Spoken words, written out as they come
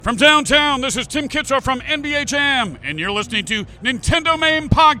From downtown, this is Tim Kitzrow from NBA Jam, and you're listening to Nintendo Main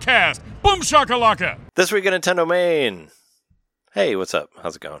Podcast. Boom shakalaka! This week at Nintendo Main. Hey, what's up?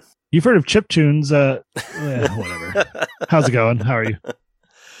 How's it going? You've heard of chiptunes, whatever. How's it going? How are you?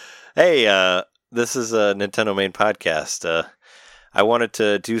 Hey, this is a Nintendo Main Podcast. I wanted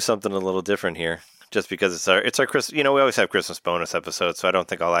to do something a little different here, just because it's our Christmas. You know, we always have Christmas bonus episodes, so I don't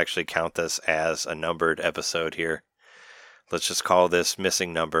think I'll actually count this as a numbered episode here. Let's just call this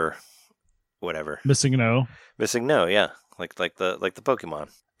missing number, whatever. Missing no. Missing no, yeah, like the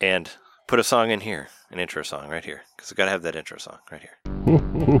Pokemon, and put a song in here, an intro song right here, because I gotta have that intro song right here. Ho,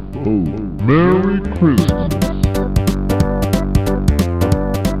 ho, ho. Merry Christmas.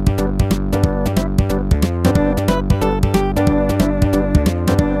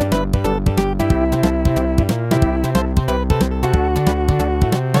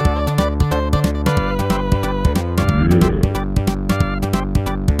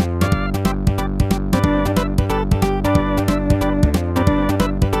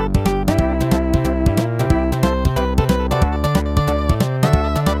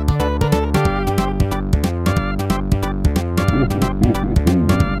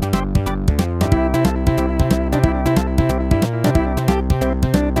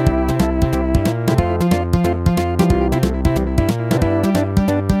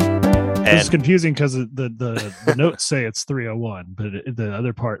 It's confusing because the notes say it's 301, but the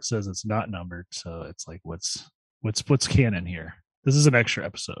other part says it's not numbered. So it's like, what's canon here? This is an extra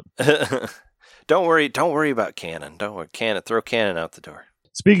episode. Don't worry about canon. Don't worry, canon. Throw canon out the door.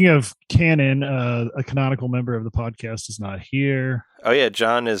 Speaking of canon, a canonical member of the podcast is not here. Oh yeah,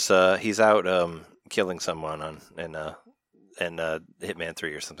 John is he's out killing someone in Hitman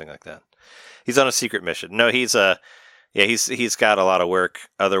 3 or something like that. He's on a secret mission. No, he's got a lot of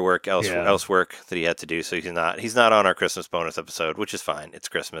other work else work that he had to do, so he's not on our Christmas bonus episode, which is fine. It's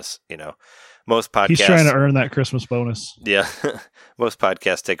Christmas, you know. Most podcasts, he's trying to earn that Christmas bonus. Yeah, most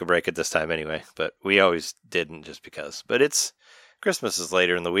podcasts take a break at this time anyway, but we always didn't just because. But it's Christmas is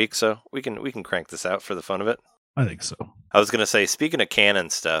later in the week, so we can crank this out for the fun of it. I think so. I was gonna say, speaking of canon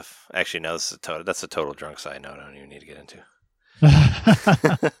stuff, actually no, that's a total drunk side note I don't even need to get into.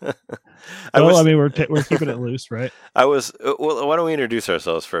 We're keeping it loose, right? Well, why don't we introduce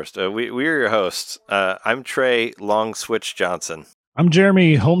ourselves first? We're your hosts. I'm Trey Long Switch Johnson. I'm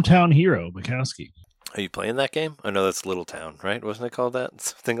Jeremy Hometown Hero Bukowski. Are you playing that game? I know that's Little Town, right? Wasn't it called that?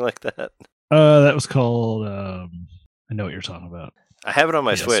 Something like that. That was called. I know what you're talking about. I have it on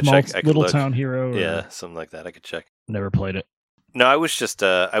my Switch. Small, I could Little look. Town Hero. Yeah, something like that. I could check. Never played it. No, I was just.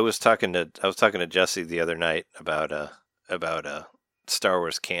 I was talking to Jesse the other night about Star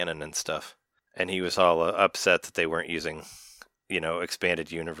Wars canon and stuff, and he was all upset that they weren't using,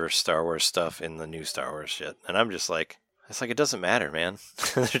 expanded universe Star Wars stuff in the new Star Wars shit. And I'm just like, it doesn't matter, man.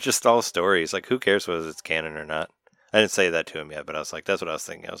 They're just all stories. Like, who cares whether it's canon or not? I didn't say that to him yet, but I was like, that's what I was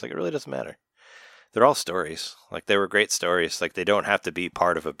thinking. I was like, it really doesn't matter. They're all stories. Like, they were great stories. Like, they don't have to be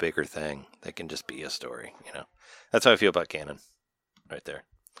part of a bigger thing. They can just be a story, That's how I feel about canon, right there.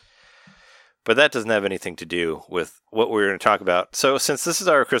 But that doesn't have anything to do with what we're going to talk about. So since this is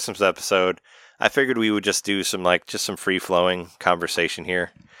our Christmas episode, I figured we would just do some free-flowing conversation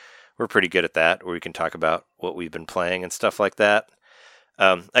here. We're pretty good at that, where we can talk about what we've been playing and stuff like that.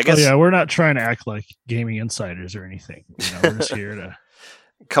 I guess. Oh, yeah, we're not trying to act like gaming insiders or anything. We're just here to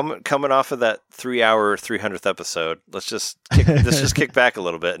coming off of that 3-hour 300th episode. Let's just kick back a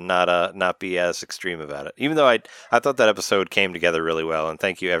little bit and not be as extreme about it. Even though I thought that episode came together really well, and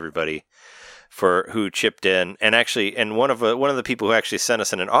thank you everybody for who chipped in, and one of the people who actually sent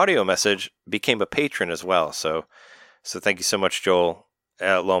us in an audio message became a patron as well. So thank you so much, Joel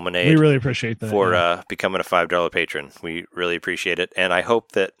Lomanade. We really appreciate that for becoming a $5 patron. We really appreciate it, and I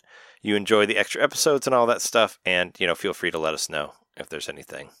hope that you enjoy the extra episodes and all that stuff. And feel free to let us know if there's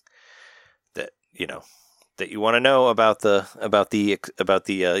anything that that you want to know about the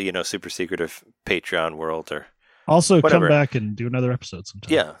super secretive Patreon world, or also whatever. Come back and do another episode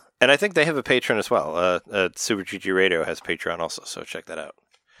sometime. Yeah. And I think they have a Patreon as well. Super GG Radio has Patreon also, so check that out.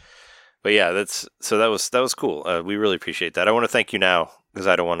 But yeah, that was cool. We really appreciate that. I want to thank you now because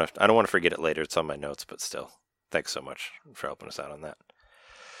I don't want to forget it later. It's on my notes, but still, thanks so much for helping us out on that.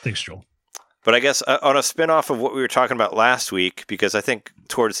 Thanks, Joel. But I guess on a spin-off of what we were talking about last week, because I think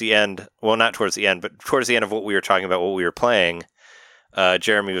towards the end, well, not towards the end, but towards the end of what we were talking about, what we were playing,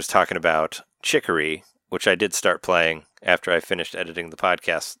 Jeremy was talking about Chicory, which I did start playing after I finished editing the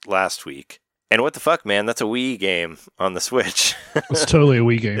podcast last week. And what the fuck, man? That's a Wii game on the Switch. It's totally a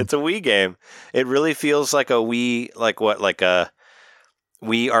Wii game. It's a Wii game. It really feels like a Wii, like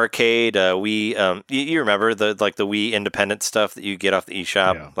Wii Arcade, you remember the Wii independent stuff that you get off the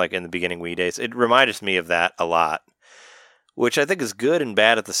eShop, like in the beginning Wii days. It reminded me of that a lot, which I think is good and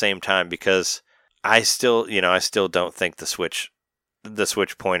bad at the same time because I still don't think the Switch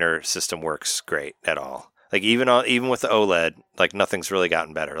pointer system works great at all. Like even with the OLED, like nothing's really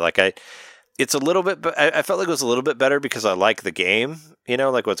gotten better. Like it's a little bit. I felt like it was a little bit better because I like the game,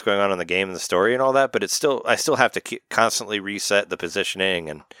 like what's going on in the game and the story and all that. But I still have to constantly reset the positioning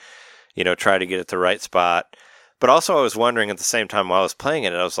and, try to get it the right spot. But also, I was wondering at the same time while I was playing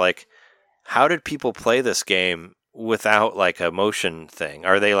it, I was like, how did people play this game without like a motion thing?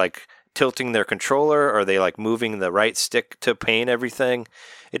 Are they like tilting their controller? Are they like moving the right stick to paint everything?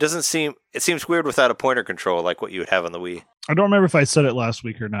 It seems weird without a pointer control like what you would have on the Wii. I don't remember if I said it last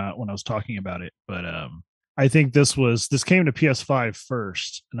week or not when I was talking about it, but I think this came to PS5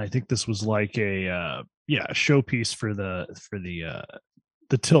 first, and I think this was like a showpiece for the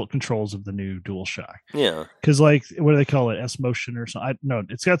tilt controls of the new DualShock. Yeah, because like what do they call it? S Motion or something? No,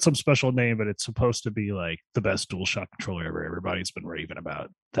 it's got some special name, but it's supposed to be like the best DualShock controller ever. Everybody's been raving about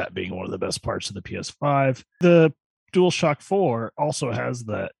that being one of the best parts of the PS5. The DualShock 4 also has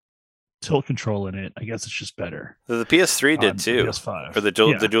that tilt control in it. I guess it's just better. The PS3 did too. PS5. Or the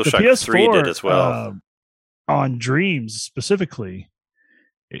DualShock 3 did as well. On Dreams specifically,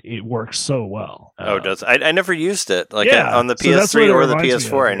 it works so well. It does. I never used it. On the PS3 or the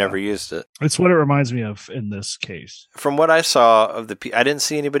PS4, I never used it. It's what it reminds me of in this case. From what I saw of I didn't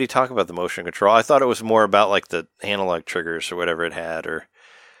see anybody talk about the motion control. I thought it was more about like the analog triggers or whatever it had, or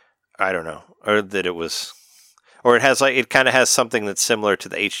I don't know, or that it was. Or it has it kind of has something that's similar to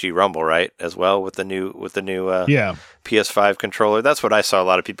the HD Rumble, right? As well with the new PS5 controller. That's what I saw. A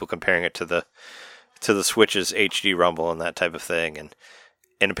lot of people comparing it to the Switch's HD Rumble and that type of thing,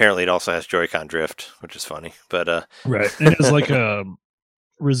 and apparently it also has Joy-Con drift, which is funny. But right, and it has like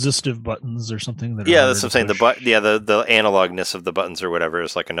resistive buttons or something. That's what I'm saying. The analogness of the buttons or whatever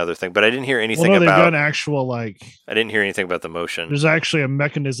is like another thing. But I didn't hear anything about. They've got actual I didn't hear anything about the motion. There's actually a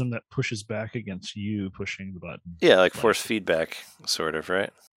mechanism that pushes back against you pushing the button. Yeah, like force feedback, sort of, right?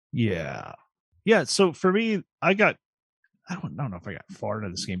 Yeah. So for me, I don't know if I got far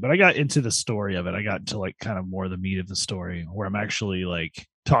into this game, but I got into the story of it. I got into like kind of more the meat of the story, where I'm actually like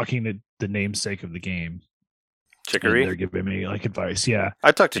talking to the namesake of the game. Chicory? They're giving me like advice. Yeah,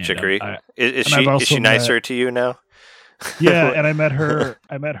 I talked to Chicory. Is she nicer to you now? Yeah, and I met her.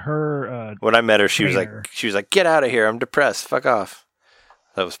 When I met her, she was like, "Get out of here! I'm depressed. Fuck off."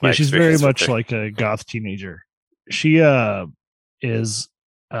 That was my. She's very much like a goth teenager. She is.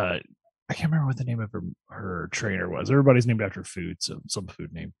 I can't remember what the name of her trainer was. Everybody's named after food, so some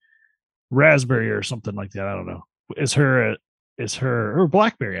food name, Raspberry or something like that. I don't know. Is her or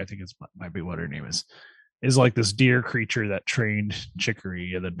Blackberry? I think might be what her name is like this deer creature that trained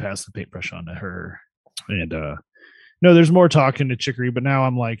Chicory and then passed the paintbrush on to her. And no, there's more talking to Chicory, but now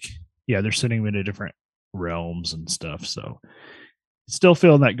I'm like, yeah, they're sending me into different realms and stuff. So still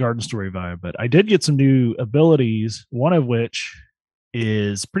feeling that Garden Story vibe, but I did get some new abilities, one of which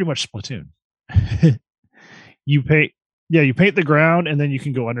is pretty much Splatoon. You paint the ground, and then you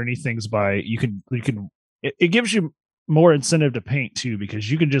can go underneath things it gives you more incentive to paint too,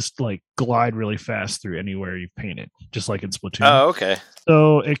 because you can just like glide really fast through anywhere you've painted, just like in Splatoon. Oh, okay.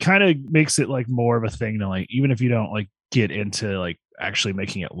 So it kind of makes it like more of a thing to like, even if you don't like get into like actually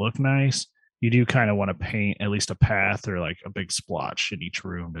making it look nice, you do kind of want to paint at least a path or like a big splotch in each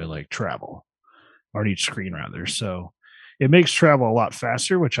room to like travel, or in each screen rather. So it makes travel a lot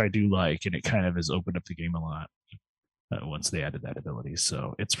faster, which I do like, and it kind of has opened up the game a lot once they added that ability.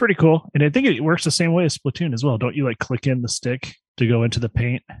 So it's pretty cool. And I think it works the same way as Splatoon as well. Don't you like click in the stick to go into the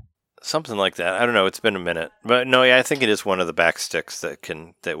paint? Something like that. I don't know. It's been a minute. But no, yeah, I think it is one of the back sticks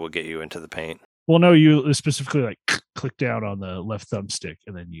that will get you into the paint. Well, no, you specifically like click down on the left thumbstick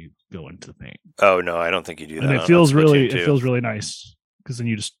and then you go into the paint. Oh, no, I don't think you do that. And it feels really nice, because then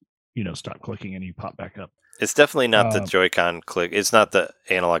you just, stop clicking and you pop back up. It's definitely not the Joy-Con click. It's not the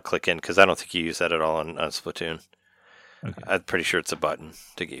analog click in, because I don't think you use that at all on Splatoon. Okay. I'm pretty sure it's a button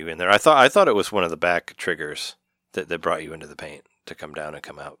to get you in there. I thought it was one of the back triggers that brought you into the paint to come down and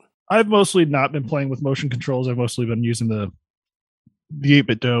come out. I've mostly not been playing with motion controls. I've mostly been using the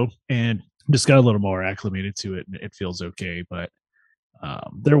 8BitDo, and just got a little more acclimated to it, and it feels okay. But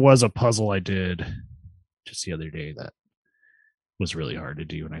there was a puzzle I did just the other day that was really hard to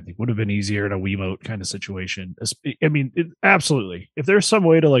do, and I think would have been easier in a Wiimote kind of situation. I mean, absolutely. If there's some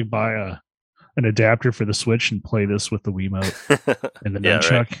way to like buy an adapter for the Switch and play this with the Wiimote and the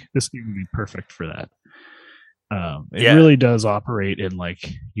nunchuck, right, this game would be perfect for that. It really does operate in like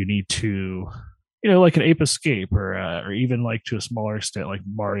you need to like an Ape Escape, or even like to a smaller extent, like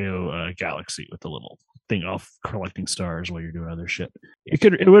Mario Galaxy with the little thing off collecting stars while you're doing other shit.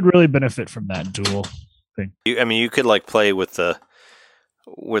 It would really benefit from that dual thing. You could like play with the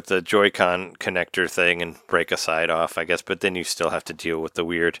Joy-Con connector thing and break a side off, I guess, but then you still have to deal with the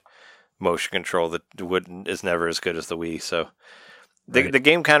weird motion control that is never as good as the Wii. So the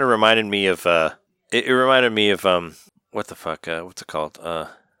game kind of reminded me of it reminded me of what the fuck what's it called,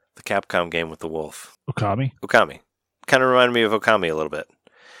 the Capcom game with the wolf, Okami. Kind of reminded me of Okami a little bit.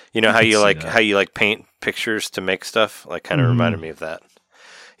 You know how you like paint pictures to make stuff, like kind of reminded me of that.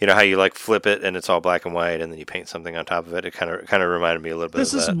 You know how you like flip it and it's all black and white, and then you paint something on top of it. It kind of reminded me a little bit.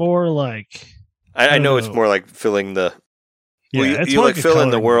 This of that. This is more like I know it's more like filling the. Yeah, well, you like fill in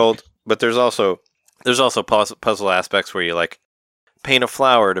the world, but there's also puzzle aspects where you like paint a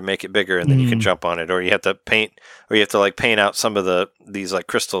flower to make it bigger, and then you can jump on it, or you have to paint out some of these like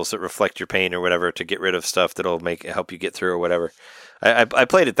crystals that reflect your paint or whatever to get rid of stuff that'll help you get through or whatever. I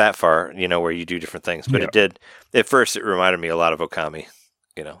played it that far, where you do different things, but it did at first. It reminded me a lot of Okami,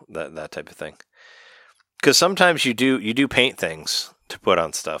 that type of thing. Because sometimes you do paint things to put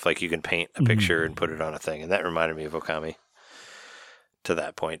on stuff, like you can paint a picture and put it on a thing, and that reminded me of Okami to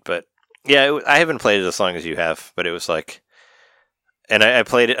that point. But yeah, I haven't played it as long as you have, but it was like. And I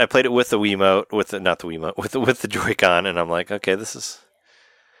played it with the Wiimote, with the Joy-Con, and I'm like, okay, this is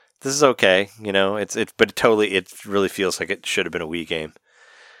okay, but it really feels like it should have been a Wii game.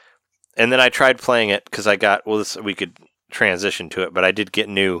 And then I tried playing it because we could transition to it, but I did got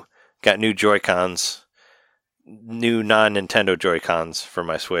new Joy-Cons, new non-Nintendo Joy-Cons for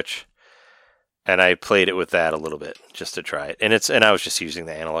my Switch. And I played it with that a little bit just to try it. And I was just using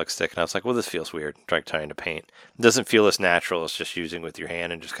the analog stick, and I was like, well, this feels weird, trying to paint. It doesn't feel as natural as just using with your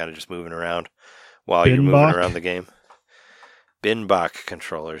hand and just kind of just moving around while you're moving around the game. Binbach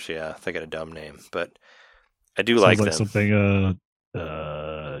controllers, yeah. They got a dumb name, but I do like them. Sounds like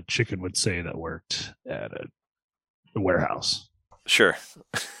something Chicken would say that worked at a warehouse. Sure.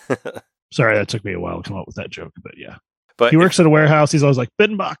 Sorry, that took me a while to come up with that joke, but yeah. But he works at a warehouse. He's always like,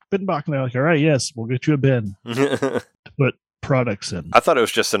 Binbach. And they're like, all right, yes, we'll get you a bin. to put products in. I thought it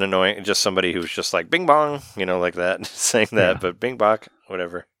was just just somebody who was just like, bing bong, like that, saying that, but bing bach,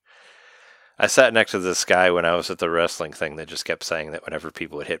 whatever. I sat next to this guy when I was at the wrestling thing that just kept saying that whenever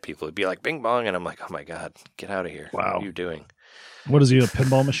people would hit people, it'd be like, bing bong, and I'm like, oh my God, get out of here. Wow. What are you doing? What is he, a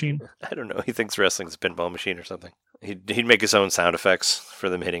pinball machine? I don't know. He thinks wrestling's a pinball machine or something. He'd make his own sound effects for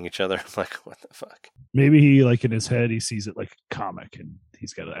them hitting each other. I'm like, what the fuck? Maybe he, like, in his head, he sees it like a comic, and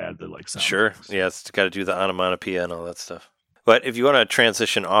he's got to add the, like, sound effects. Yeah, it's got to do the onomatopoeia and all that stuff. But if you want to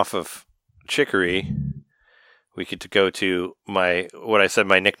transition off of Chicory, we get to go to what I said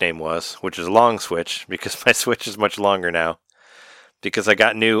my nickname was, which is Long Switch, because my Switch is much longer now. Because I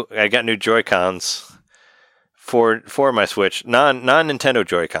got new Joy-Cons for my Switch, non-Nintendo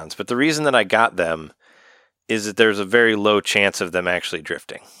Joy-Cons. But the reason that I got them is that there's a very low chance of them actually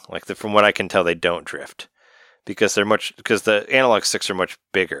drifting. Like from what I can tell, they don't drift because the analog sticks are much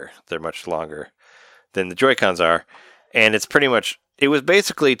bigger. They're much longer than the Joy-Cons are, and it was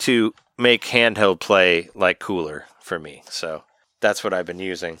basically to make handheld play like cooler for me. So that's what I've been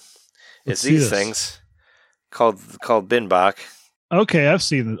using. It's these things called Binbach. Okay, I've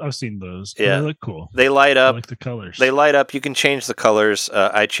seen those. Yeah, they look cool. They light up. I like the colors. They light up. You can change the colors.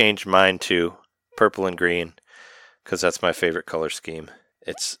 I changed mine to purple and green because that's my favorite color scheme.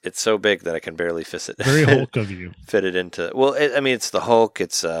 It's so big that I can barely fit it. Very Hulk of you. Fit it into. Well, it's the Hulk.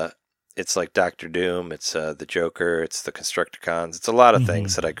 It's like Doctor Doom. It's the Joker. It's the Constructicons. It's a lot of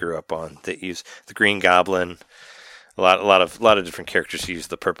things that I grew up on that use the Green Goblin. A lot of different characters use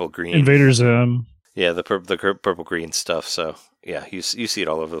the purple green. Invader Zim. Yeah, the purple green stuff. So yeah, you see it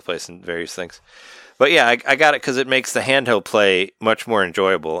all over the place in various things. But yeah, I got it because it makes the handheld play much more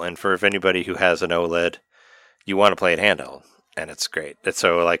enjoyable. And if anybody who has an OLED, you want to play it handheld, and it's great. It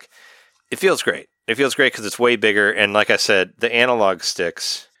feels great. It feels great because it's way bigger. And like I said, the analog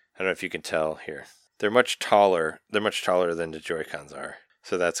sticks, I don't know if you can tell here, they're much taller. They're much taller than the Joy-Cons are.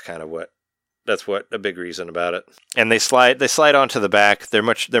 So that's what a big reason about it. And they slide onto the back. They're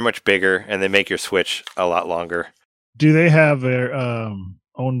much bigger, and they make your Switch a lot longer. Do they have their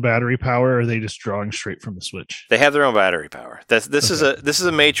own battery power, or are they just drawing straight from the Switch? They have their own battery power. This is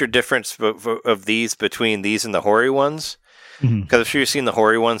a major difference of these between these and the Hori ones. Because I'm sure you've seen the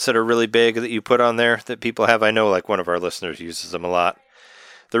Hori ones that are really big that you put on there that people have. I know like one of our listeners uses them a lot.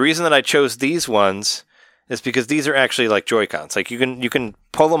 The reason that I chose these ones is because these are actually like Joy-Cons. Like you can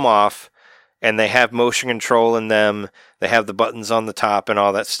pull them off, and they have motion control in them. They have the buttons on the top and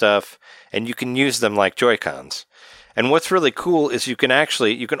all that stuff, and you can use them like Joy-Cons. And what's really cool is you can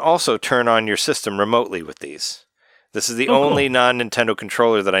also turn on your system remotely with these. This is the only non-Nintendo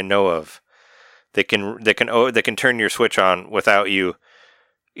controller that I know of that can turn your Switch on without you,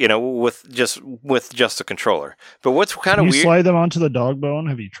 with just the controller. But what's kind of weird? Can you slide them onto the dog bone?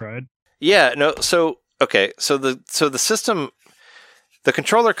 Have you tried? Yeah, no. So the system, the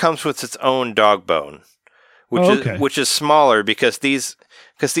controller comes with its own dog bone, which is smaller because these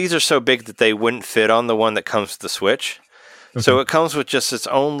are so big that they wouldn't fit on the one that comes with the Switch. Okay. So it comes with just its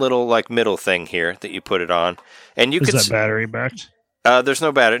own little like middle thing here that you put it on, and you is that battery backed? There's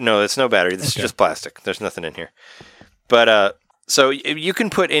no battery. No, it's no battery. This is just plastic. There's nothing in here. But so you can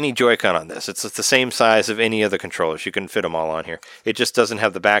put any Joy-Con on this. It's the same size of any other controllers. You can fit them all on here. It just doesn't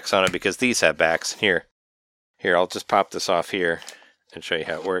have the backs on it because these have backs. Here, I'll just pop this off here and show you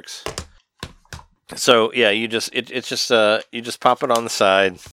how it works. So yeah, you just pop it on the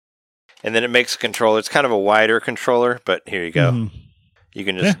side, and then it makes a controller. It's kind of a wider controller, but here you go. Mm-hmm. You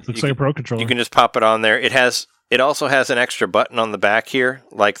can just looks like a Pro controller. You can just pop it on there. It also has an extra button on the back here,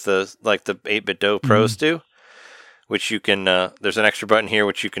 like the 8BitDo Pros do, which you can. There's an extra button here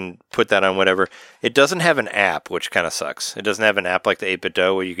which you can put that on whatever. It doesn't have an app, which kind of sucks. It doesn't have an app like the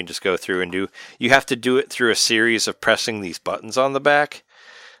 8BitDo where you can just go through and do. You have to do it through a series of pressing these buttons on the back.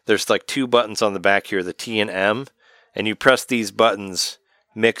 There's like 2 buttons on the back here, the T and M, and you press these buttons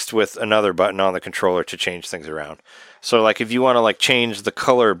mixed with another button on the controller to change things around. So like if you want to like change the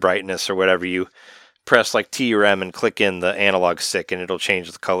color brightness or whatever, you press like T or M and click in the analog stick and it'll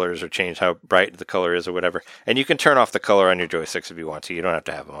change the colors or change how bright the color is or whatever. And you can turn off the color on your joysticks if you want to. You don't have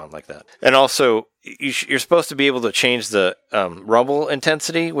to have them on like that. And also, you're supposed to be able to change the rumble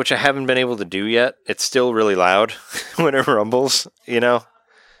intensity, which I haven't been able to do yet. It's still really loud when it rumbles,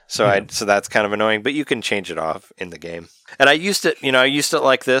 So so that's kind of annoying, but you can change it off in the game. And I used it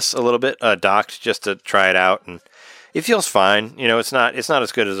like this a little bit, docked just to try it out, and it feels fine. It's not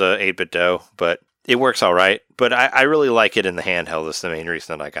as good as a 8BitDo, but it works all right. But I really like it in the handheld. That's the main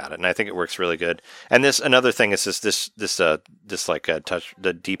reason that I got it, and I think it works really good. And another thing is this like touch,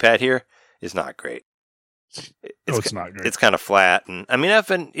 the D-pad here is not great. It's not great. It's kind of flat, and I mean I've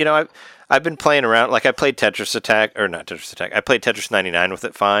been playing around. Like I played Tetris Attack, or not Tetris Attack. I played Tetris 99 with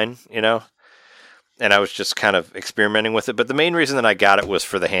it fine, and I was just kind of experimenting with it. But the main reason that I got it was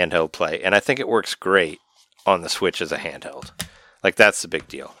for the handheld play, and I think it works great on the Switch as a handheld. Like that's the big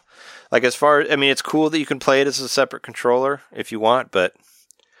deal. Like as far, it's cool that you can play it as a separate controller if you want, but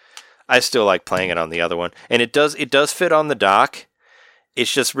I still like playing it on the other one, and it does fit on the dock.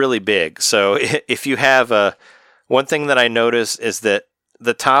 It's just really big. So if you have one thing that I notice is that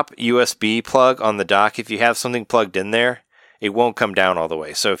the top USB plug on the dock, if you have something plugged in there, it won't come down all the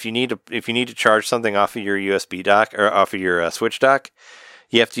way. So if you need to charge something off of your USB dock or off of your Switch dock,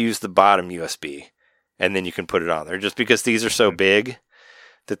 you have to use the bottom USB, and then you can put it on there. Just because these are so big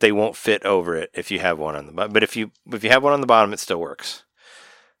that they won't fit over it if you have one on the bottom. But if you have one on the bottom, it still works.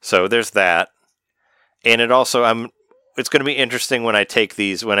 So there's that, and it also it's going to be interesting when I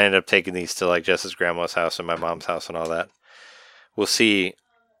end up taking these to like Jess's grandma's house and my mom's house and all that. We'll see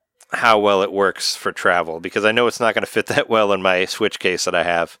how well it works for travel, because I know it's not going to fit that well in my Switch case that I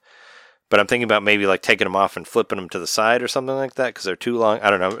have. But I'm thinking about maybe like taking them off and flipping them to the side or something like that because they're too long. I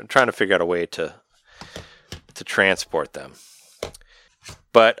don't know. I'm trying to figure out a way to transport them.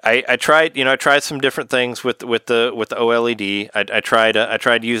 But I tried some different things with the OLED. I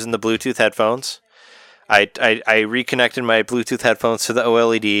tried using the Bluetooth headphones. I reconnected my Bluetooth headphones to the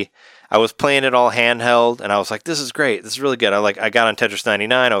OLED. I was playing it all handheld, and I was like, this is great. This is really good. I got on Tetris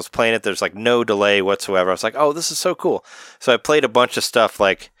 99. I was playing it. There's like no delay whatsoever. I was like, oh, this is so cool. So I played a bunch of stuff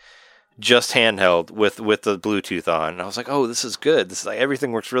like just handheld with the Bluetooth on. And I was like, oh, this is good. This is like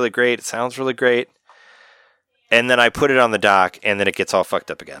everything works really great. It sounds really great. And then I put it on the dock, and then it gets all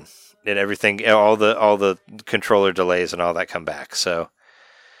fucked up again. And everything, all the controller delays and all that come back. So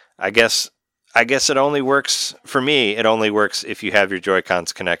I guess it only works, for me, it only works if you have your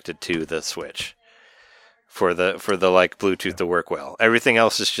Joy-Cons connected to the Switch for the like Bluetooth to work well. Everything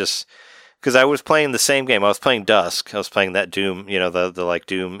else is just, because I was playing the same game. I was playing Dusk. I was playing that Doom, the like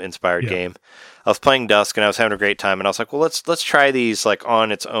Doom inspired game. I was playing Dusk and I was having a great time, and I was like, well, let's try these like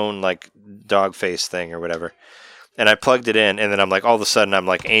on its own like dog face thing or whatever. And I plugged it in, and then I'm like, all of a sudden I'm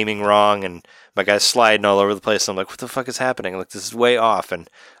like aiming wrong, and my guy's sliding all over the place. And I'm like, what the fuck is happening? Like, this is way off. And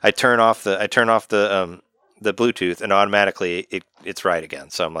I turn off the Bluetooth, and automatically it's right again.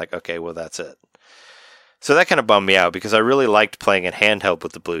 So I'm like, okay, well that's it. So that kind of bummed me out because I really liked playing it handheld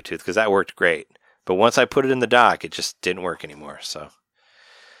with the Bluetooth because that worked great. But once I put it in the dock, it just didn't work anymore. So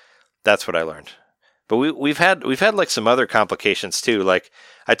that's what I learned. But we've had like some other complications too. Like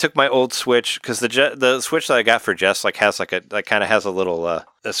I took my old Switch because the Switch that I got for Jess like has like kind of has a little a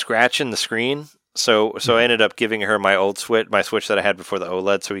scratch in the screen. So I ended up giving her my old Switch, my Switch that I had before the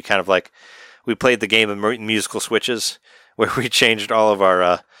OLED. So we kind of like we played the game of musical switches where we changed all of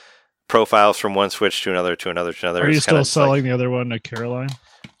our profiles from one Switch to another to another to another. Are you still selling the other one to Caroline?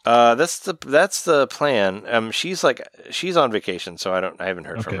 That's the plan. She's on vacation, so I haven't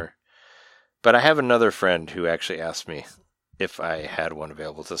heard from her. But I have another friend who actually asked me if I had one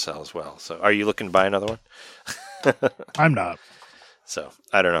available to sell as well. So are you looking to buy another one? I'm not. So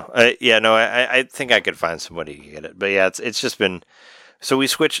I don't know. I think I could find somebody to get it. But yeah, it's just been. So we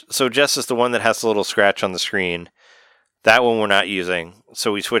switched. So Jess is the one that has the little scratch on the screen. That one we're not using.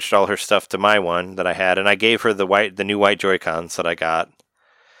 So we switched all her stuff to my one that I had, and I gave her the new white Joy-Cons that I got.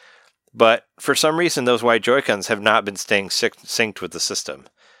 But for some reason, those white Joy-Cons have not been staying synced with the system.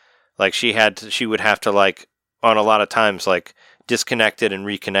 Like she would have to like on a lot of times like disconnect it and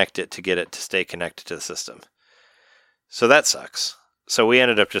reconnect it to get it to stay connected to the system. So that sucks. So we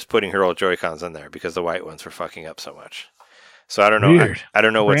ended up just putting her old Joy-Cons in there because the white ones were fucking up so much. So I don't know. Weird. I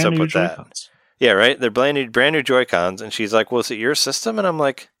don't know what's up with Joy-Cons. that. Yeah, right. They're brand new Joy-Cons, and she's like, "Well, is it your system?" And I'm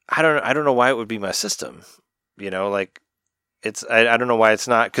like, "I don't know why it would be my system. You know, like it's I don't know why it's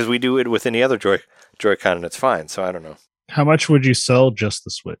not because we do it with any other Joy-Con and it's fine. So I don't know. How much would you sell just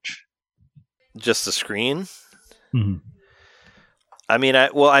the Switch? Just the screen? Mm-hmm. I mean, I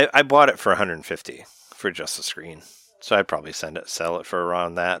bought it for $150 for just the screen, so I'd probably sell it for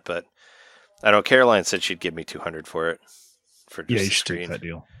around that. But I know Caroline said she'd give me $200 for it for just the screen. Take that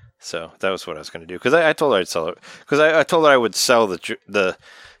deal. So that was what I was going to do because I told her I'd sell it because I told her I would sell the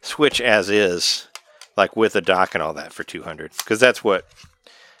Switch as is, like with a dock and all that for $200 because that's what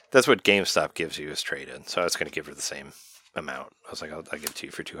GameStop gives you as trade-in. So I was going to give her the same amount. I was like, I'll give it to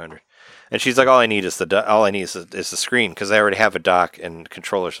you for $200, and she's like, all I need is the screen because I already have a dock and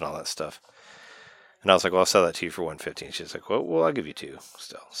controllers and all that stuff. And I was like, well, I'll sell that to you for $150. And she's like, well, I'll give you $200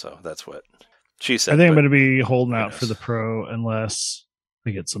 still. So that's what she said. I think I'm going to be holding out for the Pro unless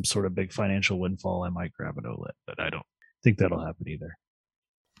we get some sort of big financial windfall. I might grab an OLED, but I don't think that'll happen either.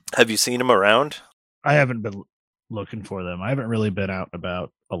 Have you seen them around? I haven't been looking for them. I haven't really been out and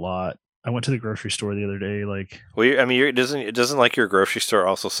about a lot. I went to the grocery store the other day. Doesn't like your grocery store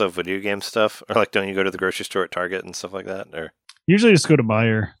also sell video game stuff, or like don't you go to the grocery store at Target and stuff like that? Or usually just go to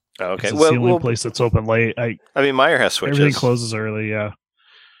Meijer. Oh, okay, it's the only place that's open late. I mean, Meijer has Switches. Everything closes early. Yeah.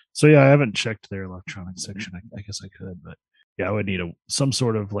 So yeah, I haven't checked their electronics section. I guess I could, but yeah, I would need some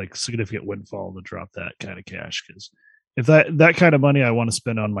sort of like significant windfall to drop that kind of cash because if that kind of money I want to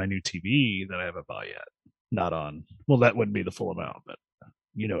spend on my new TV that I haven't bought yet, not on. Well, that wouldn't be the full amount, but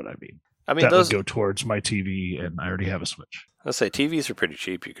you know what I mean. I mean, that would go towards my TV, and I already have a Switch. Let's say TVs are pretty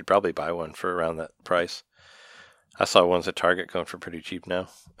cheap. You could probably buy one for around that price. I saw ones at Target going for pretty cheap now.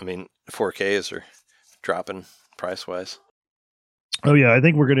 I mean, 4Ks are dropping price-wise. Oh, yeah. I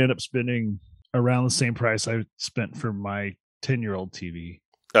think we're going to end up spending around the same price I spent for my 10-year-old TV.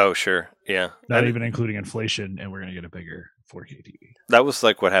 Oh, sure. Yeah. Not even including inflation, and we're going to get a bigger 4K TV. That was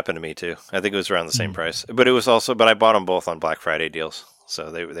like what happened to me, too. I think it was around the same price. But it was also, but I bought them both on Black Friday deals. So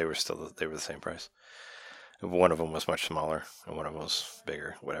they were the same price. One of them was much smaller, and one of them was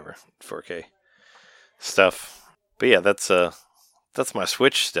bigger, whatever, 4K stuff. But yeah, that's my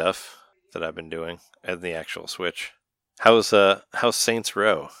Switch stuff that I've been doing, and the actual Switch. How's Saints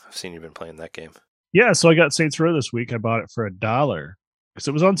Row? I've seen you've been playing that game. Yeah, so I got Saints Row this week. I bought it for $1 because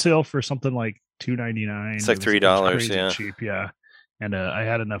it was on sale for something like $2.99. It's like $3, yeah, cheap, yeah. And I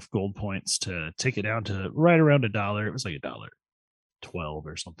had enough gold points to take it down to right around $1. It was like $1.12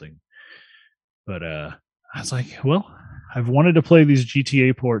 or something. But I was like, well, I've wanted to play these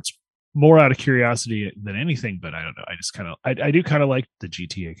GTA ports more out of curiosity than anything, but I don't know. I just I do kind of like the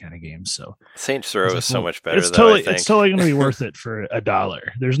GTA kind of games. So Saints Row is so much better. It's totally going to be worth it for $1.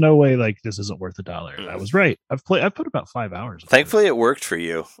 There's no way like this isn't worth $1. And I was right. I've put about 5 hours. Thankfully, it worked for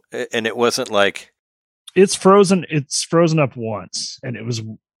you, and it wasn't like it's frozen. It's frozen up once, and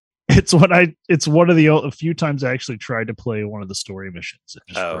it's one of the few times I actually tried to play one of the story missions. It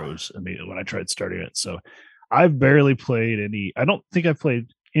just froze immediately when I tried starting it. So I've barely played any. I don't think I've played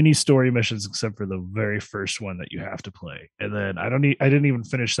any story missions except for the very first one that you have to play. And then I didn't even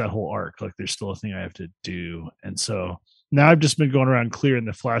finish that whole arc. Like there's still a thing I have to do. And so now I've just been going around clearing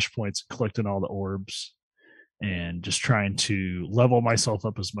the flashpoints, collecting all the orbs and just trying to level myself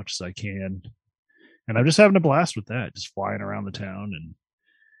up as much as I can. And I'm just having a blast with that, just flying around the town.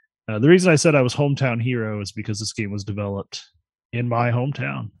 And the reason I said I was hometown hero is because this game was developed in my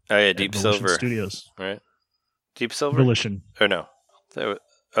hometown. Oh yeah. Deep Silver Studios. Right. Deep Silver. Volition. Or no.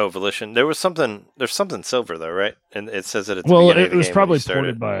 Oh, Volition. There's something silver though, right? And it says that it's it was probably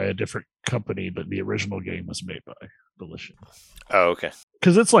ported by a different company, but the original game was made by Volition. Oh, okay.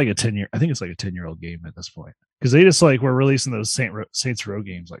 Because it's like a 10-year. I think it's like a 10-year-old game at this point. Because they just like were releasing those Saints Row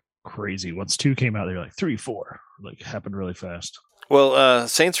games like crazy. Once 2 came out, they were like 3, 4, like happened really fast. Well,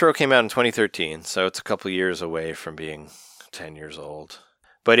 Saints Row came out in 2013, so it's a couple years away from being 10 years old.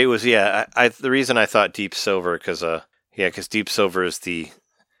 But it was the reason I thought Deep Silver because Deep Silver is the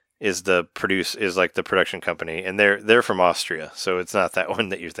production company, and they're from Austria, so it's not that one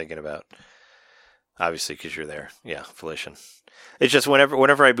that you're thinking about. Obviously, because you're there. Yeah, Volition. It's just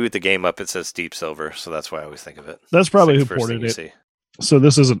whenever I boot the game up, it says Deep Silver, so that's why I always think of it. That's probably like who ported it. So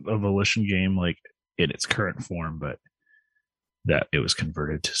this isn't a Volition game like in its current form, but that it was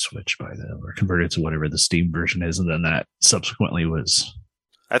converted to Switch by them, or converted to whatever the Steam version is, and then that subsequently was.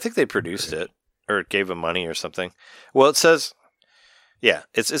 I think they produced it, or gave them money or something. Well, it says, yeah,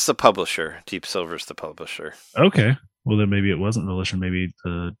 it's the publisher. Deep Silver's the publisher. Okay. Well, then maybe it wasn't Volition. Maybe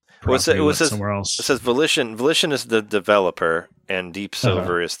the property went somewhere else. It says Volition. Volition is the developer, and Deep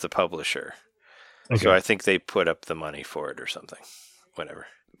Silver is the publisher. Okay. So I think they put up the money for it or something. Whatever.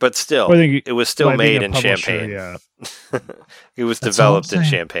 But still, it was still made in Champagne. Yeah. It was developed in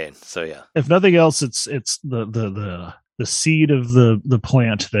Champagne. So yeah. If nothing else, it's the seed of the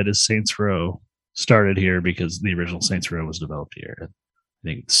plant that is Saints Row started here because the original Saints Row was developed here. I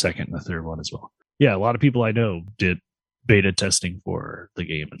think the second and the third one as well. Yeah, a lot of people I know did beta testing for the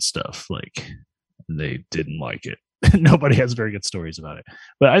game and stuff. Like, they didn't like it. Nobody has very good stories about it.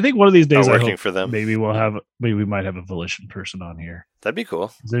 But I think one of these days, for them. Maybe we might have a Volition person on here. That'd be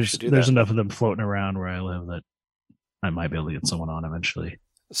cool. There's enough of them floating around where I live that I might be able to get someone on eventually.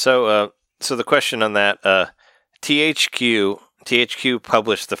 So the question on that, THQ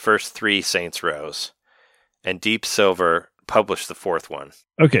published the first 3 Saints Rows, and Deep Silver published the 4th one.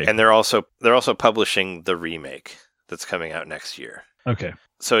 Okay. And they're also publishing the remake that's coming out next year. Okay.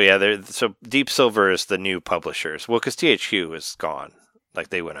 So yeah, so Deep Silver is the new publishers. Well, because THQ is gone, like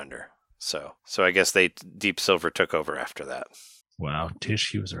they went under. So I guess Deep Silver took over after that. Wow,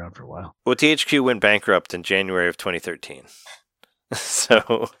 THQ was around for a while. Well, THQ went bankrupt in January of 2013.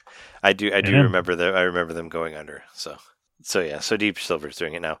 So I remember them going under. So yeah, so Deep Silver's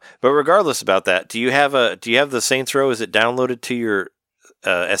doing it now. But regardless about that, do you have the Saints Row? Is it downloaded to your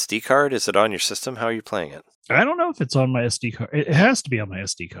SD card? Is it on your system? How are you playing it? I don't know if it's on my SD card. It has to be on my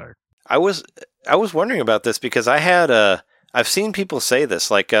SD card. I was wondering about this because I've seen people say this,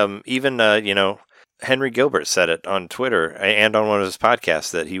 like even Henry Gilbert said it on Twitter and on one of his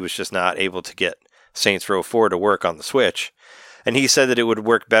podcasts that he was just not able to get Saints Row 4 to work on the Switch. And he said that it would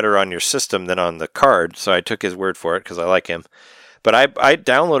work better on your system than on the card, so I took his word for it because I like him. But I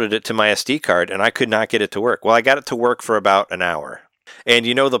downloaded it to my SD card, and I could not get it to work. Well, I got it to work for about an hour. And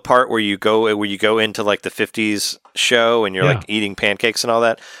you know the part where you go into like the 50s show and you're like eating pancakes and all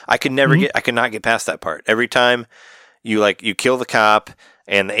that? I could not get past that part. Every time you kill the cop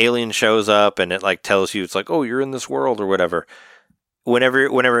and the alien shows up and it like tells you, it's like, oh, you're in this world or whatever. Whenever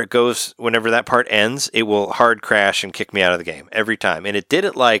that part ends, it will hard crash and kick me out of the game every time. And it did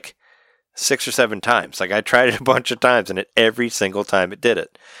it like 6 or 7 times. Like I tried it a bunch of times and every single time it did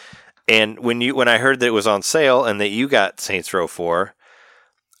it. And when I heard that it was on sale and that you got Saints Row 4,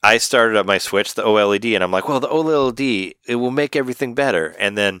 I started up my Switch, the OLED, and I'm like, well, the OLED, it will make everything better.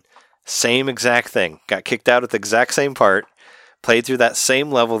 And then same exact thing. Got kicked out at the exact same part, played through that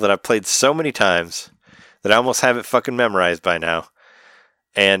same level that I've played so many times that I almost have it fucking memorized by now.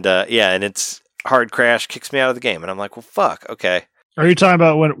 And and it's hard crash, kicks me out of the game. And I'm like, well, fuck, okay. Are you talking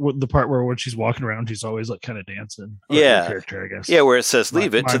about the part where when she's walking around, she's always like kind of dancing? Yeah, character, I guess. Yeah, where it says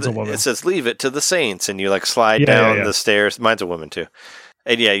leave it to the Saints, and you like slide down the stairs. Mine's a woman too,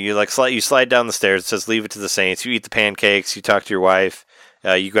 and yeah, you slide down the stairs. It says leave it to the Saints. You eat the pancakes. You talk to your wife.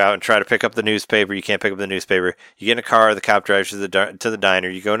 You go out and try to pick up the newspaper. You can't pick up the newspaper. You get in a car. The cop drives you to the diner.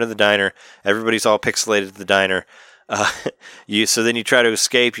 You go into the diner. Everybody's all pixelated at the diner. So then you try to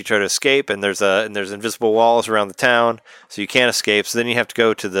escape. And there's invisible walls around the town, so you can't escape. So then you have to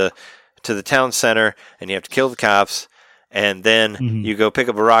go to the town center, and you have to kill the cops. And then you go pick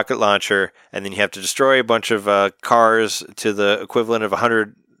up a rocket launcher, and then you have to destroy a bunch of cars to the equivalent of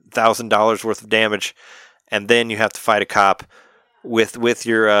 $100,000 worth of damage. And then you have to fight a cop with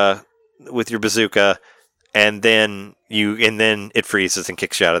your bazooka. And then it freezes and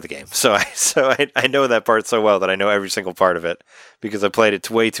kicks you out of the game. So I know that part so well that I know every single part of it because I played it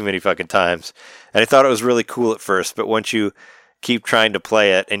way too many fucking times. And I thought it was really cool at first, but once you keep trying to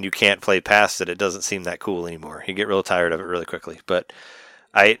play it and you can't play past it, it doesn't seem that cool anymore. You get real tired of it really quickly. But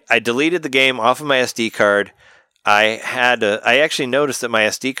I deleted the game off of my SD card. I actually noticed that my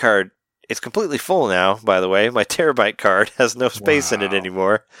SD card is completely full now, by the way. My terabyte card has no space in it Wow.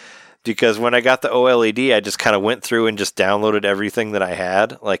 anymore. Because when I got the OLED, I just kind of went through and just downloaded everything that I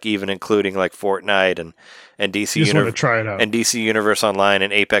had, like even including like Fortnite and DC You just want to try it out. and DC Universe Online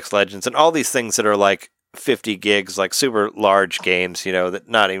and Apex Legends and all these things that are like 50 gigs, like super large games, you know, that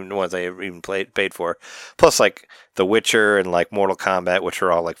not even the ones I even paid for. Plus like The Witcher and like Mortal Kombat, which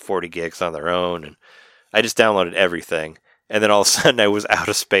are all like 40 gigs on their own. And I just downloaded everything. And then all of a sudden I was out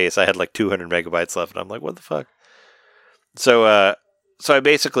of space. I had like 200 megabytes left. And I'm like, what the fuck? So I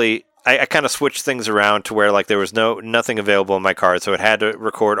basically, I kind of switched things around to where like there was nothing available in my card. So it had to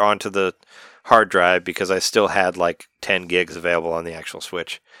record onto the hard drive because I still had like 10 gigs available on the actual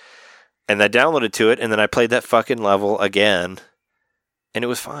Switch. And I downloaded to it, and then I played that fucking level again, and it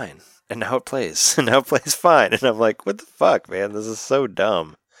was fine. And now it plays. And now it plays fine. And I'm like, what the fuck, man? This is so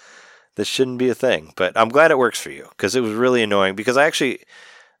dumb. This shouldn't be a thing. But I'm glad it works for you, because it was really annoying. Because I've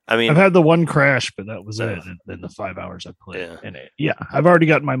had the one crash, but that was it in the 5 hours I played. Yeah. And I've already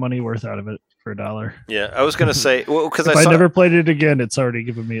gotten my money worth out of it for $1. Yeah, I was going to say, well, because if I never played it again, it's already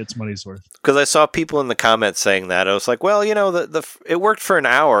given me its money's worth. Because I saw people in the comments saying that. I was like, well, you know, it worked for an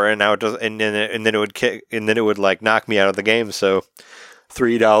hour, and now it does, and then it would like knock me out of the game. So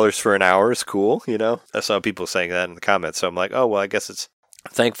 $3 for an hour is cool, you know. I saw people saying that in the comments, so I'm like, oh well, I guess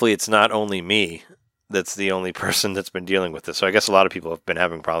thankfully it's not only me that's the only person that's been dealing with this. So I guess a lot of people have been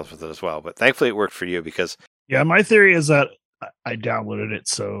having problems with it as well. But thankfully it worked for you because my theory is that I downloaded it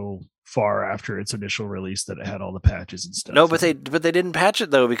so far after its initial release that it had all the patches and stuff. No, but they didn't patch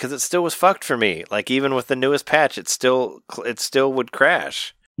it though, because it still was fucked for me. Like even with the newest patch, it still would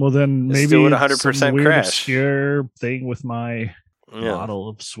crash. Well, then maybe it still would 100% some weird crash. Obscure thing with my model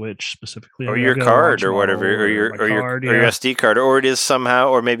of Switch specifically, or your card or whatever, or your SD card, or it is somehow,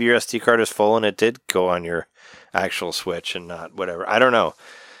 or maybe your SD card is full and it did go on your actual Switch and not whatever. I don't know.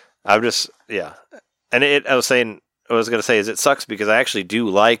 I'm just and I was going to say is it sucks because I actually do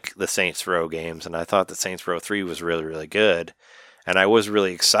like the Saints Row games, and I thought that Saints Row 3 was really, really good, and I was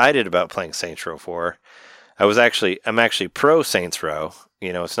really excited about playing Saints Row 4. I'm actually pro Saints Row.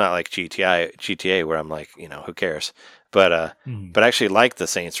 You know, it's not like GTA where I'm like, you know, who cares? But I actually liked the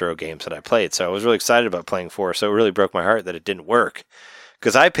Saints Row games that I played, so I was really excited about playing 4. So it really broke my heart that it didn't work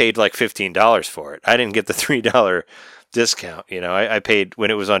because I paid like $15 for it. I didn't get the $3 discount. You know, I paid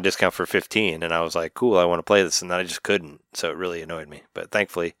when it was on discount for $15, and I was like, cool, I want to play this, and then I just couldn't. So it really annoyed me. But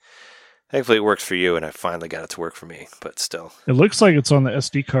thankfully it works for you, and I finally got it to work for me. But still, it looks like it's on the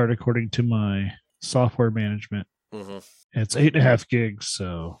SD card according to my software management. Mm-hmm. It's 8.5 gigs,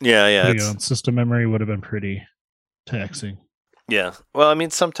 so on system memory would have been pretty taxing. Yeah, well, I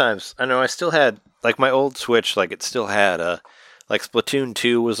mean, sometimes I know I still had like my old Switch, like it still had like Splatoon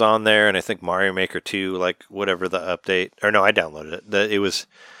 2 was on there, and I think Mario Maker 2, like whatever the update, or no, I downloaded it.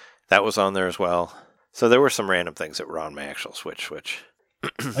 That was on there as well. So there were some random things that were on my actual Switch.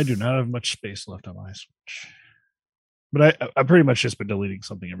 I do not have much space left on my Switch. But I pretty much just been deleting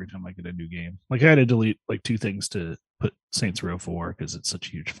something every time I get a new game. Like I had to delete like 2 things to put Saints Row 4 because it's such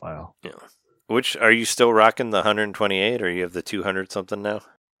a huge file. Yeah. Which are you still rocking the 128 or you have the 200 something now?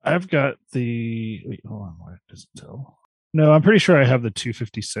 I've got hold on, what does it tell? No, I'm pretty sure I have the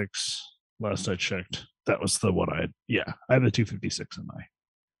 256 last I checked. That was the one I have the 256 in my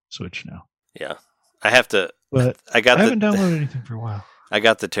Switch now. Yeah. I have to, but I haven't downloaded anything for a while. I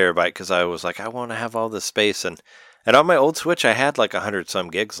got the terabyte because I was like, I want to have all this space. And on my old Switch, I had like 100 some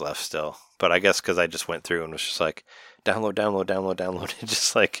gigs left still. But I guess because I just went through and was just like, download.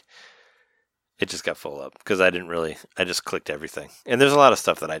 It just got full up because I just clicked everything. And there's a lot of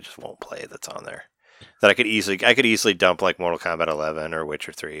stuff that I just won't play that's on there that I could easily dump, like Mortal Kombat 11 or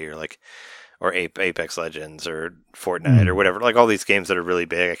Witcher 3 or Apex Legends or Fortnite or whatever. Like all these games that are really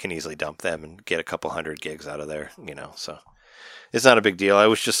big, I can easily dump them and get a couple 100 gigs out of there, you know. So it's not a big deal. I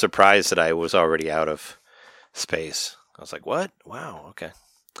was just surprised that I was already out of space. I was like, what? Wow, okay.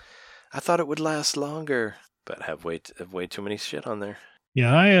 I thought it would last longer, but have way too many shit on there.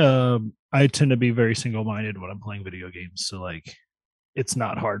 Yeah, I tend to be very single-minded when I'm playing video games. So like, it's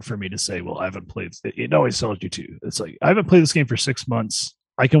not hard for me to say, well, I haven't played. It always tells you to. It's like I haven't played this game for 6 months.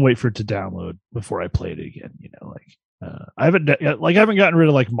 I can wait for it to download before I play it again. You know, like I haven't gotten rid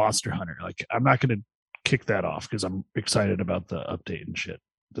of like Monster Hunter. Like I'm not going to kick that off because I'm excited about the update and shit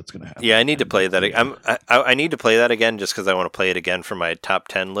that's going to happen. Yeah, I need to play that. I need to play that again just because I want to play it again for my top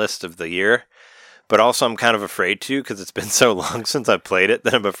 10 list of the year. But also, I'm kind of afraid to because it's been so long since I've played it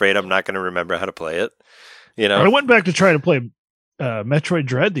that I'm afraid I'm not going to remember how to play it. You know, I went back to try to play Metroid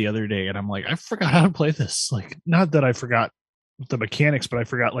Dread the other day, and I'm like, I forgot how to play this. Like, not that I forgot the mechanics, but I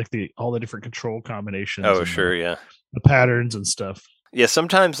forgot like all the different control combinations. Oh, and sure, yeah. the patterns and stuff. Yeah,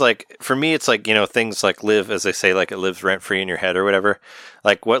 sometimes, like, for me, it's like, things like live, as they say, like it lives rent-free in your head or whatever.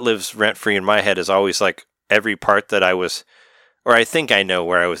 Like, what lives rent-free in my head is always, like, every part that I was, or I think I know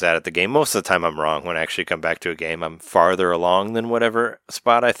where I was at the game. Most of the time I'm wrong when I actually come back to a game. I'm farther along than whatever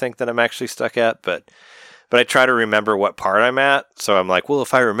spot I think that I'm actually stuck at, but I try to remember what part I'm at, so I'm like, well,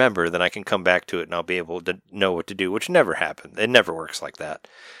 if I remember, then I can come back to it and I'll be able to know what to do, which never happened. It never works like that.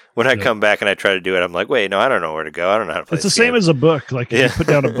 When I come back and I try to do it, I'm like, wait, no, I don't know where to go. I don't know how to play. It's the same as a book. Like if Yeah. you put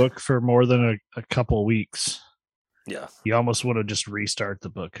down a book for more than a couple weeks, Yeah. you almost want to just restart the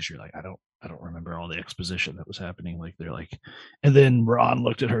book because you're like, I don't remember all the exposition that was happening. Like they're like, and then Ron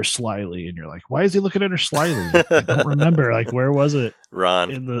looked at her slyly, and you're like, why is he looking at her slyly? I don't remember. Like where was it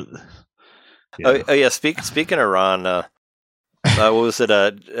Ron. in the? Oh yeah. Speaking of Ron, what was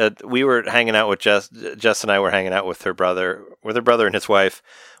it? We were hanging out with Jess. Jess and I were hanging out with her brother and his wife.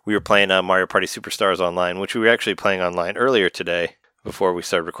 We were playing Mario Party Superstars online, which we were actually playing online earlier today before we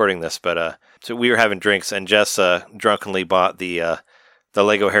started recording this. But so we were having drinks, and Jess drunkenly bought the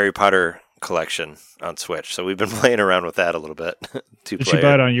Lego Harry Potter collection on Switch. So we've been playing around with that a little bit. Did she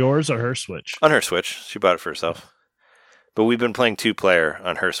buy it on yours or her Switch? On her Switch. She bought it for herself. But we've been playing 2-player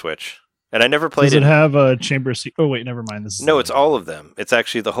on her Switch. And I never played Does it have a chamber? Oh wait, never mind. This is no, it's all of them. It's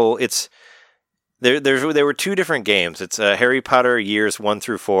actually the whole. It's there were 2 different games. It's Harry Potter years 1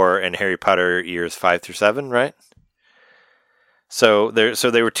 through 4 and Harry Potter years 5 through 7, right? So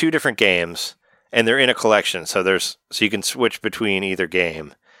they were 2 different games, and they're in a collection. So you can switch between either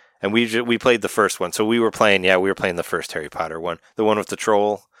game. And we played the first one. So we were playing the first Harry Potter one, the one with the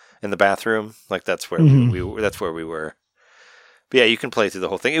troll in the bathroom. Like that's where that's where we were. But yeah, you can play through the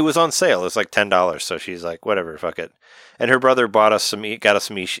whole thing. It was on sale. It was like $10. So she's like, whatever, fuck it. And her brother got us some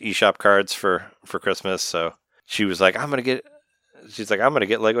eShop cards for Christmas. So she was like, I'm gonna get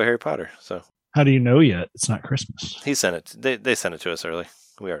Lego Harry Potter. So how do you know yet? It's not Christmas. he sent it. They sent it to us early.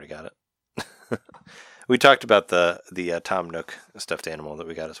 We already got it. We talked about the Tom Nook stuffed animal that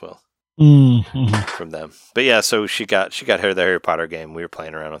we got as well from them. But yeah, so she got her the Harry Potter game. We were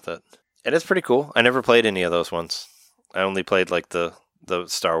playing around with it, and it's pretty cool. I never played any of those ones. I only played like the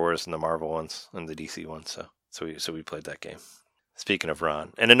Star Wars and the Marvel ones and the DC ones. So we played that game. Speaking of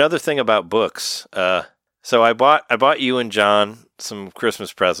Ron, and another thing about books, so I bought you and John some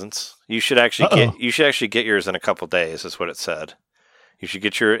Christmas presents. You should actually get yours in a couple days. Is what it said. You should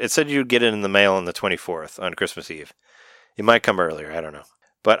get it said you'd get it in the mail on the 24th on Christmas Eve. It might come earlier. I don't know.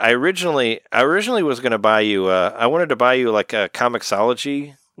 But I originally was going to buy you. I wanted to buy you like a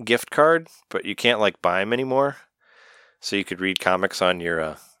Comixology gift card, but you can't like buy them anymore. So you could read comics on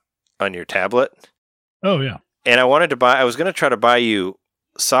your tablet. Oh yeah. And I was going to try to buy you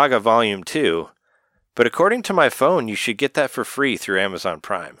Saga Volume 2, but according to my phone, you should get that for free through Amazon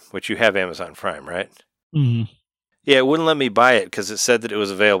Prime, which you have Amazon Prime, right? Mm-hmm. Yeah, it wouldn't let me buy it because it said that it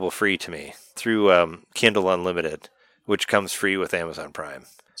was available free to me through Kindle Unlimited, which comes free with Amazon Prime.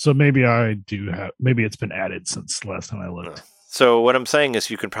 So maybe maybe it's been added since the last time I looked. So what I'm saying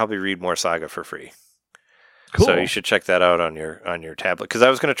is you can probably read more Saga for free. Cool. So you should check that out on your tablet. Because I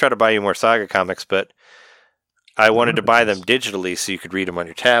was going to try to buy you more Saga comics, but I wanted to buy them digitally so you could read them on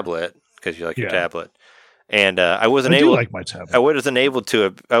your tablet because you like your tablet. And I wasn't able. Like my tablet. I wasn't able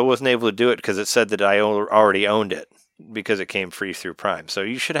to do it because it said that I already owned it because it came free through Prime. So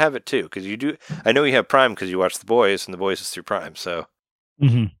you should have it too because you do. I know you have Prime because you watch The Boys, and The Boys is through Prime. So,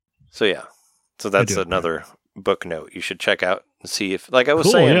 So yeah. So that's another book note you should check out and see if, like I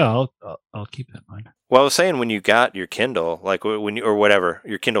was saying. Yeah, I'll keep that in mind. Well, I was saying when you got your Kindle, like when you, or whatever,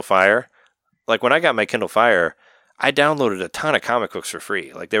 your Kindle Fire, like when I got my Kindle Fire, I downloaded a ton of comic books for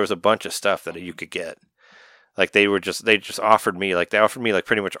free. Like there was a bunch of stuff that you could get. Like they just offered me like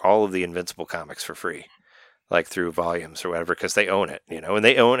pretty much all of the Invincible comics for free, like through volumes or whatever, because they own it,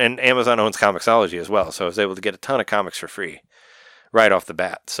 and Amazon owns Comixology as well. So I was able to get a ton of comics for free right off the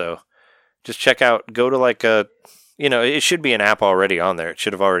bat. So just go to it should be an app already on there. It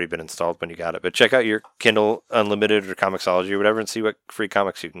should have already been installed when you got it. But check out your Kindle Unlimited or Comixology or whatever and see what free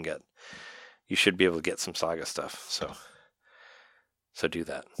comics you can get. You should be able to get some Saga stuff. So do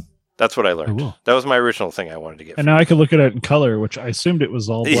that. That's what I learned. That was my original thing I wanted to get. And now I can look at it in color, which I assumed it was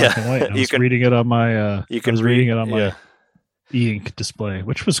all black and white. I was reading it on my e-ink display,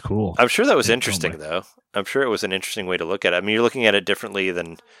 which was cool. I'm sure that was interesting, though. I'm sure it was an interesting way to look at it. I mean, you're looking at it differently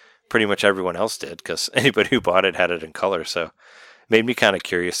than pretty much everyone else did because anybody who bought it had it in color. So it made me kind of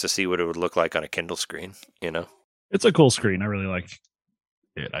curious to see what it would look like on a Kindle screen, It's a cool screen. I really like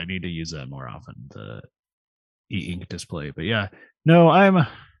it. I need to use that more often, the e-ink display. But yeah, no,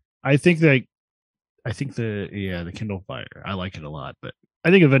 I think that I think the Kindle Fire. I like it a lot, but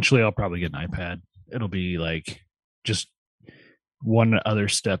I think eventually I'll probably get an iPad. It'll be like just one other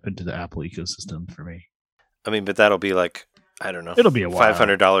step into the Apple ecosystem for me. I mean, but that'll be like, I don't know, It'll be a while.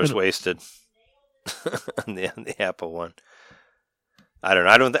 $500 wasted on the Apple one. I don't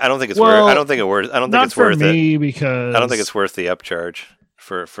know. I don't think it's Well, worth. I don't think it worth. I don't think Not it's for worth me it. because I don't think it's worth the upcharge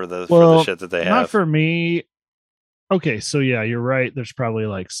for the Well, shit that they not have. for me. Okay, so yeah, you're right. There's probably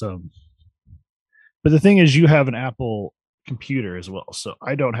like some, but the thing is, you have an Apple computer as well, so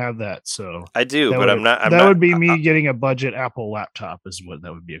I don't have that. So I do, that but would- I'm not. that would be me getting a budget Apple laptop, is what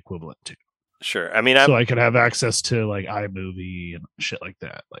that would be equivalent to. Sure. I mean, So I could have access to like iMovie and shit like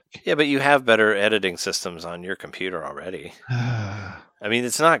that. Like, yeah, but you have better editing systems on your computer already. I mean,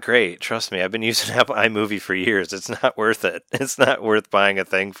 it's not great. Trust me. I've been using Apple iMovie for years. It's not worth it. It's not worth buying a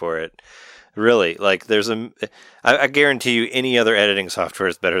thing for it. Really. Like, I guarantee you any other editing software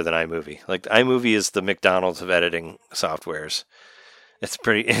is better than iMovie. Like, iMovie is the McDonald's of editing softwares.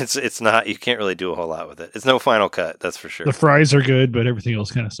 It's not, you can't really do a whole lot with it. It's no Final Cut, that's for sure. the fries are good, but everything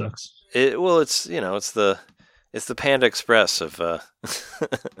else kind of sucks. It's it's the Panda Express of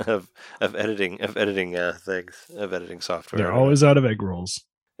of editing things, of editing software. They're always out of egg rolls.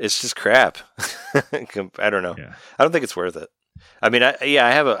 It's just crap. I don't know. Yeah. I don't think it's worth it. I mean, I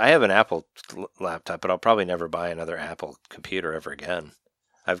have an Apple laptop, but I'll probably never buy another Apple computer ever again.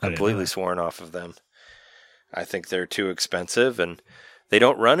 I've I didn't know completely that. sworn off of them. I think they're too expensive and they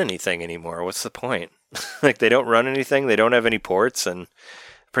don't run anything anymore. What's the point? Like, they don't run anything. They don't have any ports, and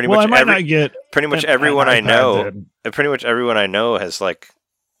pretty Well, I much might not get everyone I iPad know, then. pretty much everyone I know has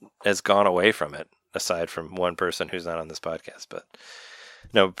gone away from it, aside from one person who's not on this podcast. But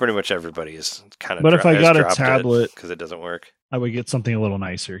no, pretty much everybody is kind of. But if I got a tablet- because it doesn't work. I would get something a little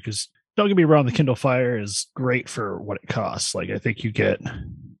nicer because don't get me wrong, the Kindle Fire is great for what it costs. Like, I think you get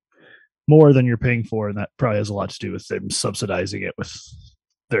more than you're paying for, and that probably has a lot to do with them subsidizing it with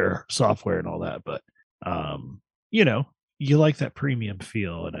their software and all that. But you like that premium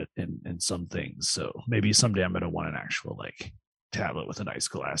feel in some things. So maybe someday I'm gonna want an actual like tablet with a nice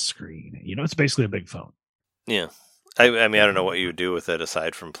glass screen. It's basically a big phone. Yeah, I mean, I don't know what you would do with it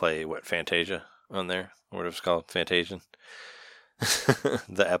aside from play Fantasia on there, or whatever it's called, Fantasian.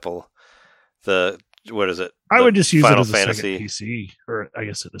 The Apple, what is it? I would just use Final it as a Fantasy. second PC, or I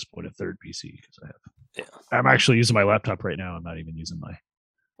guess at this point a third PC, because Yeah. I'm actually using my laptop right now. I'm not even using my.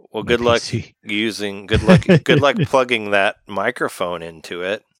 Well, my good luck PC. good luck plugging that microphone into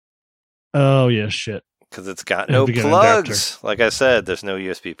it, Oh yeah, shit. because it's got It'll no be an plugs. Like I said, there's no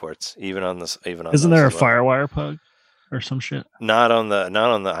USB ports, even on this. Isn't Isn't there a as well. FireWire plug or some shit? Not on the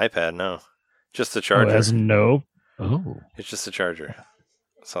iPad. No, just the Oh, charger. it has no. Oh, It's just the charger.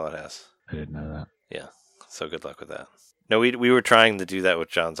 That's all it has. I didn't know that. So good luck with that. No, we were trying to do that with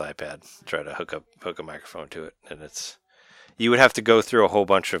John's iPad. Try to hook a microphone to it, and you would have to go through a whole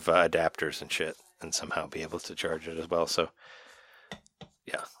bunch of adapters and shit, and somehow be able to charge it as well. So,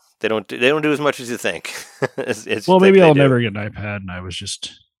 yeah, they don't do as much as you think. Well, maybe I'll never get an iPad, and I was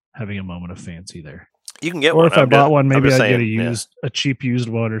just having a moment of fancy there. You can get Or one. if I bought one, maybe I'd saying, get a cheap used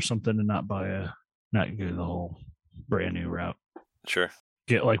one or something, and not go the whole brand new route. Sure.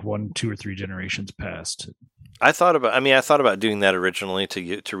 Get like 1, 2, or 3 generations past. I thought about doing that originally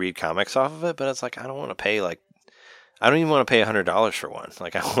to read comics off of it, but it's like I don't want to pay I don't even want to pay $100 for one.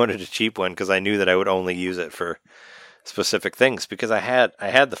 Like, I wanted a cheap one because I knew that I would only use it for specific things, because I had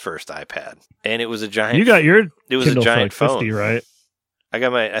the first iPad, and it was a giant. You got your it was Kindle a giant for like phone, 50, right? I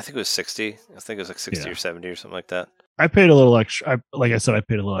got I think it was 60. I think it was like 60 Yeah. or 70 or something like that. I paid a little extra. Like I said, I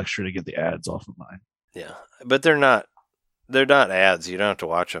paid a little extra to get the ads off of mine. Yeah, but they're not ads. You don't have to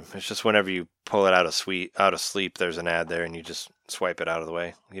watch them. It's just whenever you pull it out of sleep, there's an ad there, and you just swipe it out of the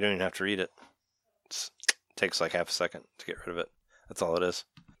way. You don't even have to read it. It takes like half a second to get rid of it. That's all it is.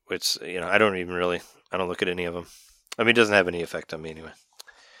 Which, I don't look at any of them. I mean, it doesn't have any effect on me anyway.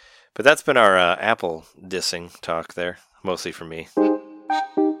 But that's been our Apple dissing talk there, mostly from me.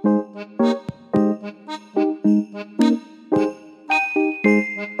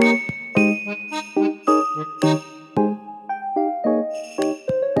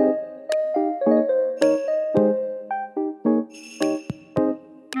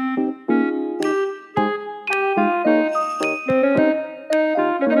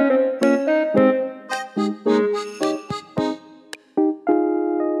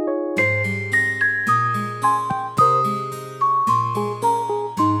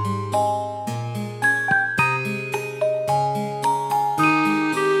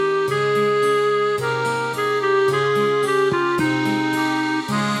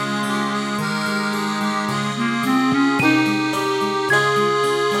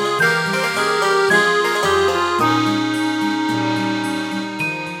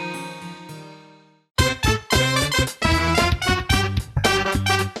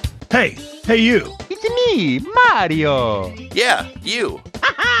 Hey, you. It's me, Mario. Yeah, you.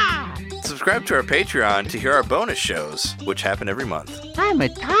 Subscribe to our Patreon to hear our bonus shows, which happen every month. I'm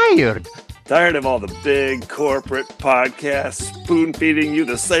tired. Tired of all the big corporate podcasts spoon-feeding you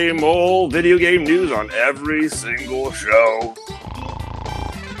the same old video game news on every single show?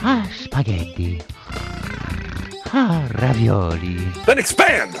 Spaghetti. Ravioli. Then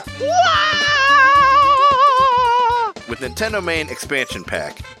expand! With Nintendo Main Expansion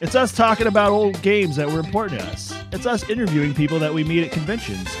Pack. It's us talking about old games that were important to us. It's us interviewing people that we meet at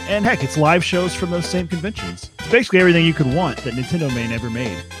conventions. And heck, it's live shows from those same conventions. It's basically everything you could want that Nintendo Main ever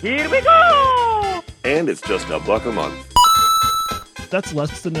made. Here we go! And it's just $1 a month. That's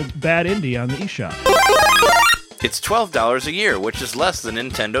less than a bad indie on the eShop. It's $12 a year, which is less than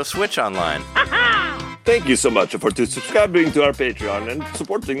Nintendo Switch Online. Thank you so much for subscribing to our Patreon and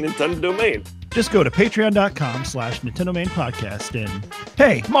supporting Nintendo Domain. Just go to patreon.com/Nintendo Main Podcast and,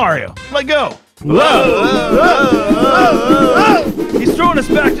 hey, Mario, let go. Whoa! He's throwing us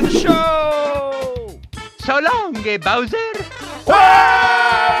back to the show. So long, Bowser.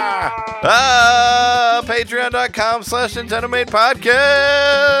 Patreon.com/Nintendo Main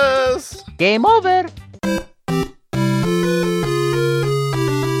Podcast. Game over.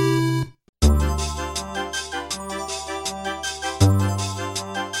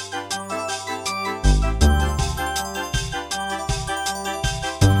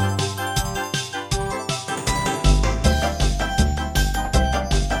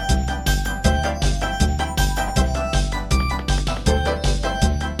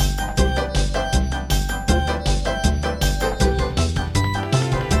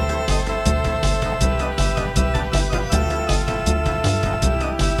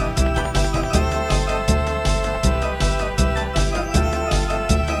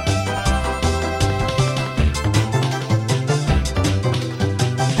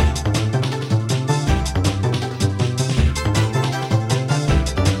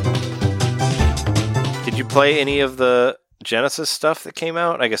 Play any of the Genesis stuff that came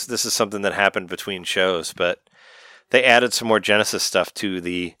out? I guess this is something that happened between shows, but they added some more Genesis stuff to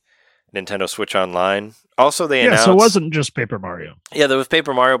the Nintendo Switch Online. Also, they announced... so it wasn't just Paper Mario. Yeah, there was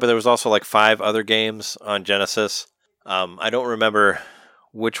Paper Mario, but there was also like 5 other games on Genesis. I don't remember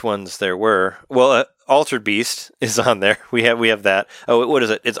which ones there were. Well, Altered Beast is on there. We have that. Oh, what is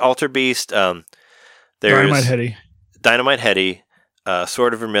it? It's Altered Beast. There's Dynamite Heady,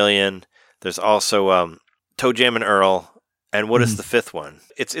 Sword of Vermilion. There's also Toe Jam and Earl, and what is the 5th one?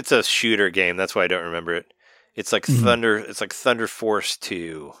 It's a shooter game. That's why I don't remember it. It's like Thunder. It's like Thunder Force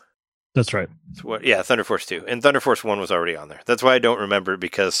 2. That's right. Thunder Force 2, and Thunder Force 1 was already on there. That's why I don't remember it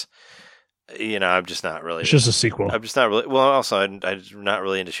because, I'm just not really. It's just a sequel. I'm just not really. Well, also I'm not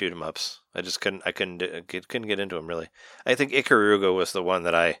really into shoot 'em ups. I just couldn't get into them really. I think Ikaruga was the one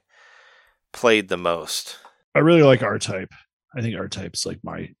that I played the most. I really like R-Type. I think R-Type's like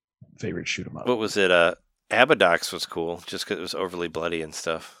my favorite shoot 'em up. What was it? Abadox was cool, just because it was overly bloody and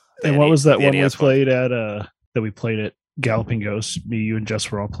stuff. And what was that one we played at? That we played at Galloping Ghost. Me, you, and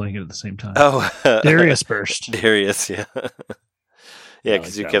Jess were all playing it at the same time. Oh, Darius Burst. Darius, yeah, yeah,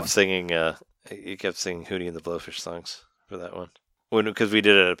 because you kept singing Hootie and the Blowfish songs for that one. Because we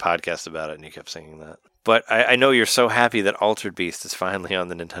did a podcast about it, and you kept singing that. But I know you're so happy that Altered Beast is finally on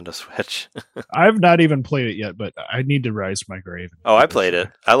the Nintendo Switch. I've not even played it yet, but I need to rise my grave. Oh, I played it.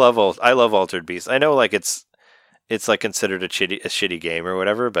 I love Altered Beast. I know, like it's like considered a shitty game or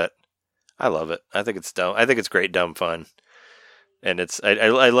whatever, but I love it. I think it's dumb. I think it's great, dumb fun, and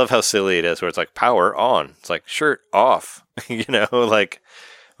I love how silly it is. Where it's like power on, it's like shirt off, like.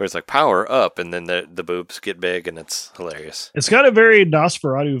 Where it's like power up, and then the boobs get big, and it's hilarious. It's got a very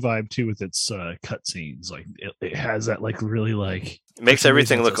Nosferatu vibe too, with its cutscenes. Like it has that like really like it makes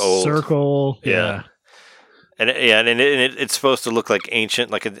everything look old. Circle, yeah. And it's supposed to look like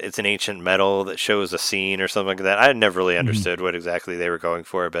ancient, like it's an ancient metal that shows a scene or something like that. I never really understood what exactly they were going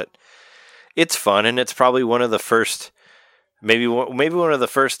for, but it's fun, and it's probably one of the first, maybe one of the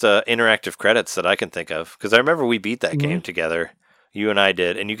first interactive credits that I can think of, because I remember we beat that game together. You and I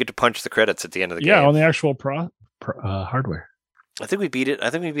did, and you get to punch the credits at the end of the game. Yeah, on the actual hardware. I think we beat it. I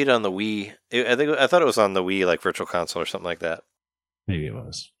think we beat it on the Wii. I thought it was on the Wii, like Virtual Console or something like that. Maybe it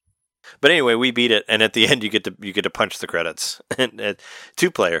was. But anyway, we beat it, and at the end, you get to punch the credits. And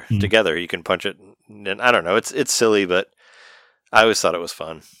 2-player together, you can punch it. And I don't know, it's silly, but I always thought it was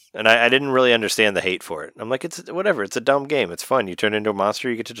fun, and I didn't really understand the hate for it. I'm like, it's whatever. It's a dumb game. It's fun. You turn into a monster.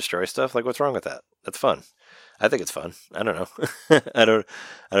 You get to destroy stuff. Like, what's wrong with that? That's fun. I think it's fun. I don't know. I don't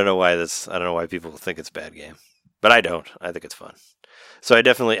know why I don't know why people think it's a bad game, but I don't. I think it's fun. So I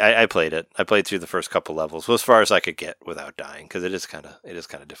played it. I played through the first couple levels, well, as far as I could get without dying, because it is kind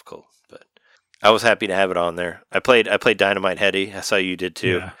of difficult. But I was happy to have it on there. I played Dynamite Heady. I saw you did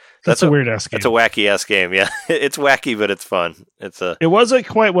too. Yeah. That's a weird ass game. It's a wacky ass game. Yeah, it's wacky, but it's fun. It wasn't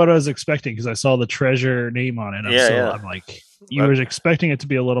quite what I was expecting because I saw the treasure name on it. I'm like, you were expecting it to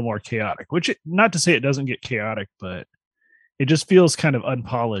be a little more chaotic, which not to say it doesn't get chaotic, but it just feels kind of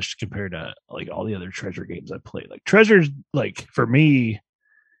unpolished compared to like all the other treasure games I played. Like Treasure's, like for me,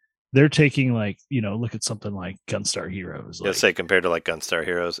 they're taking like, look at something like Gunstar Heroes. Let's say compared to like Gunstar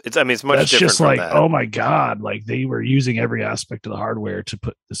Heroes, it's much that's different. Just from like, that. Oh my god, like they were using every aspect of the hardware to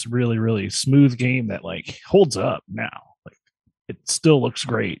put this really, really smooth game that like holds up now. Like it still looks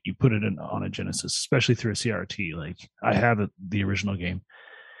great. You put it on a Genesis, especially through a CRT. Like I have the original game.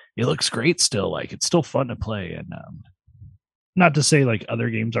 It looks great still. Like it's still fun to play, and not to say like other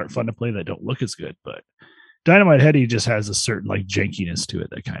games aren't fun to play that don't look as good, but Dynamite Heady just has a certain like jankiness to it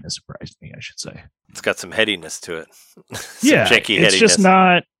that kind of surprised me, I should say. It's got some headiness to it. Yeah, it's just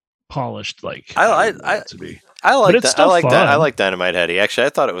not polished like I to be. I like that. I like Dynamite Heady. Actually, I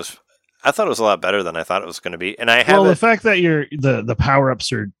thought it was a lot better than I thought it was going to be. And the fact that the power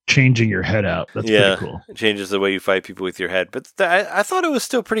ups are changing your head out, that's pretty cool. It changes the way you fight people with your head. But I thought it was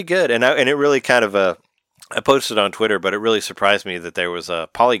still pretty good, and it really kind of I posted on Twitter, but it really surprised me that there was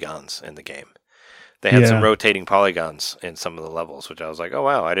polygons in the game. They had some rotating polygons in some of the levels, which I was like, oh,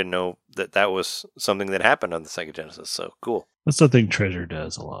 wow, I didn't know that was something that happened on the Sega Genesis. So cool. That's something Treasure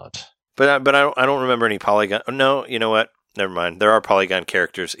does a lot. But I don't remember any polygon. No, you know what? Never mind. There are polygon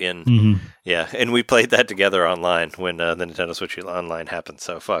characters in. Mm-hmm. Yeah, and we played that together online when the Nintendo Switch Online happened.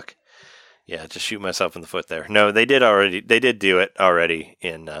 So fuck. Yeah, just shoot myself in the foot there. No, they did do it already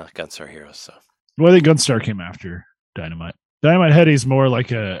in Gunstar Heroes. So. Well, I think Gunstar came after Dynamite. Dynamite Heady's more like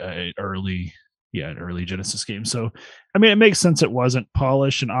an early Genesis game. So, I mean, it makes sense it wasn't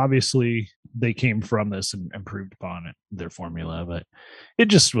polished, and obviously they came from this and improved upon it, their formula, but it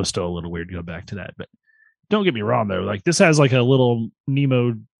just was still a little weird to go back to that. But don't get me wrong, though. Like, this has like a little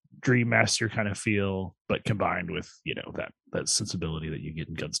Nemo Dream Master kind of feel, but combined with, that sensibility that you get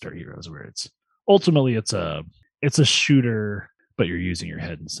in Gunstar Heroes, where it's ultimately it's a shooter, but you're using your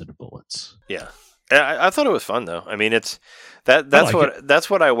head instead of bullets. Yeah. I thought it was fun though. I mean, that's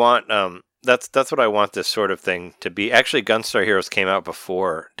what I want. That's what I want this sort of thing to be. Actually, Gunstar Heroes came out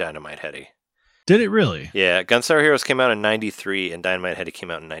before Dynamite Heady. Did it really? Yeah, Gunstar Heroes came out in '93, and Dynamite Heady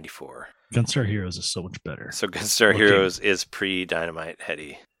came out in '94. Gunstar Heroes is so much better. So Gunstar Heroes is pre-Dynamite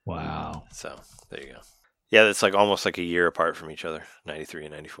Heady. Wow. So there you go. Yeah, it's like almost like a year apart from each other, '93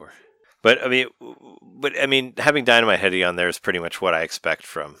 and '94. But I mean, having Dynamite Heady on there is pretty much what I expect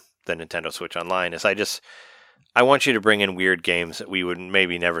from the Nintendo Switch Online. I want you to bring in weird games that we would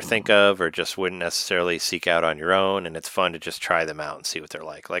maybe never think of or just wouldn't necessarily seek out on your own, and it's fun to just try them out and see what they're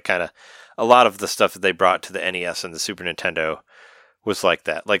like. Like kind of a lot of the stuff that they brought to the NES and the Super Nintendo was like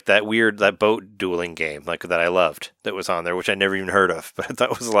that boat dueling game like that I loved that was on there, which I never even heard of, but I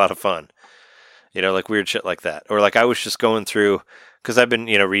thought was a lot of fun. Like weird shit like that. Or like I was just going through, because I've been,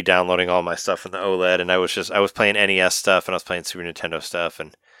 re-downloading all my stuff from the OLED, and I was playing NES stuff and I was playing Super Nintendo stuff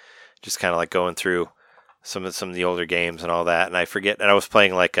and just kind of like going through some of the older games and all that, and I forget. And I was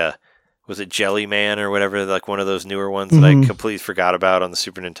playing was it Jelly Man or whatever, like one of those newer ones that I completely forgot about on the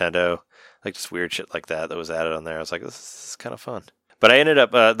Super Nintendo, like just weird shit like that was added on there. I was like, this is kind of fun. But I ended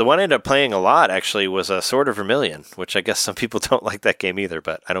up the one I ended up playing a lot actually was Sword of Vermilion, which I guess some people don't like that game either,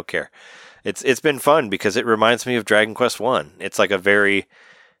 but I don't care. It's been fun because it reminds me of Dragon Quest 1. It's like it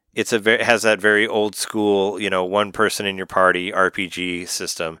has that very old school, one person in your party RPG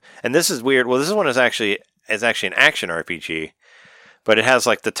system. And this is weird. Well, this one is actually an action RPG, but it has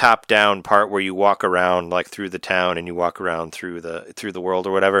like the top down part where you walk around like through the town and you walk around through the world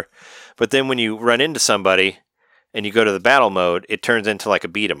or whatever. But then when you run into somebody and you go to the battle mode, it turns into like a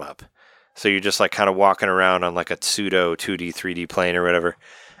beat 'em up. So you're just like kind of walking around on like a pseudo 2D, 3D plane or whatever,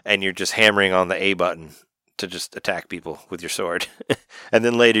 and you're just hammering on the A button to just attack people with your sword. And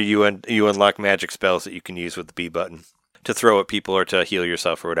then later you unlock magic spells that you can use with the B button to throw at people or to heal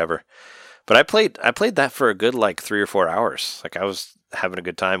yourself or whatever. But I played that for a good like 3 or 4 hours. Like I was having a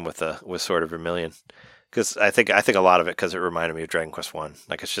good time with Sword of Vermilion, because I think a lot of it because it reminded me of Dragon Quest 1.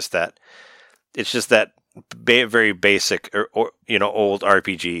 Like it's just that very basic or old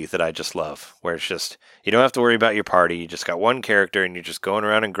RPG that I just love, where it's just you don't have to worry about your party. You just got one character and you're just going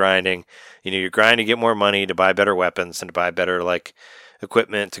around and grinding. You're grinding to get more money to buy better weapons and to buy better like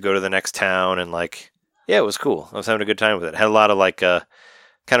equipment to go to the next town, and like it was cool. I was having a good time with it. Had a lot of like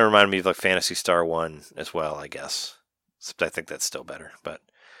kind of reminded me of like Phantasy Star 1 as well, I guess. Except I think that's still better, but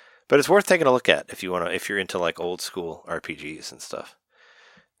it's worth taking a look at if you're into like old school RPGs and stuff.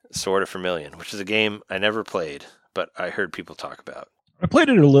 Sword of Vermilion, which is a game I never played, but I heard people talk about. I played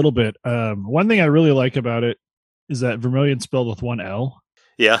it a little bit. One thing I really like about it is that Vermilion's spelled with one L.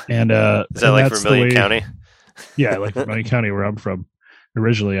 Yeah. And Is that and like that's the Vermilion way- County? Yeah, like Vermilion County, where I'm from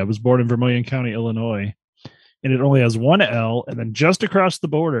originally. I was born in Vermilion County, Illinois, and it only has one L. And then just across the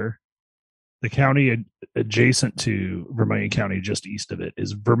border, the county adjacent to Vermilion County, just east of it,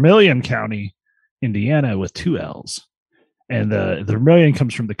 is Vermilion County, Indiana, with two L's. And the Vermilion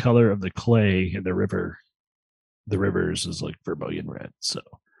comes from the color of the clay in the river. The rivers is like vermilion red. So,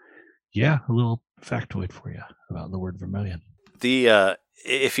 yeah, a little factoid for you about the word vermilion. The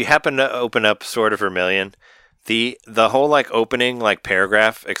if you happen to open up Sword of Vermilion, the whole like opening like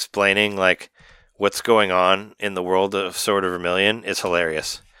paragraph explaining like what's going on in the world of Sword of Vermilion is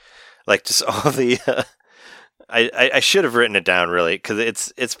hilarious. Like just all the I should have written it down really because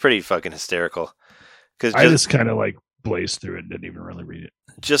it's pretty fucking hysterical. Because I just kind of like blazed through it and didn't even really read it.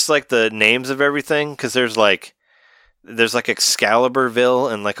 just like the names of everything, because there's like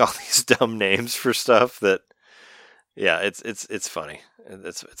Excaliburville and like all these dumb names for stuff that, yeah, it's funny.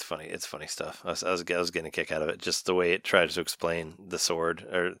 It's funny. It's funny stuff. I was getting a kick out of it, just the way it tries to explain the sword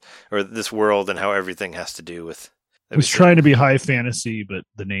or this world and how everything has to do with. It was trying to be high fantasy, but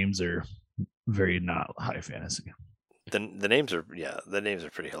the names are very not high fantasy. The names are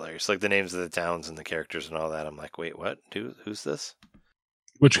pretty hilarious. Like the names of the towns and the characters and all that. I'm like, wait, what? Who's this?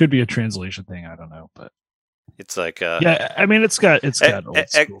 Which could be a translation thing. I don't know, but It's like yeah, I mean, it's got old school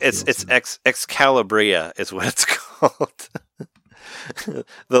it's feels to it. Excalibria is what it's called.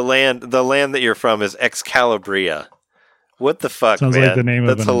 the land that you're from is Excalibria. What the fuck, Sounds man? like the name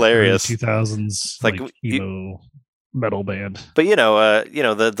That's of an hilarious. 2000s Like, like emo metal band. But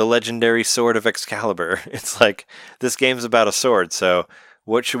the legendary sword of Excalibur. It's like this game's about a sword. So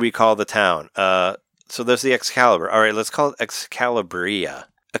what should we call the town? So there's the Excalibur. All right, let's call it Excalibria.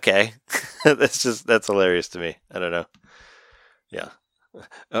 Okay, that's hilarious to me. I don't know. Yeah,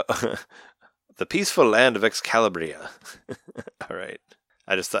 the peaceful land of Excalibria. All right,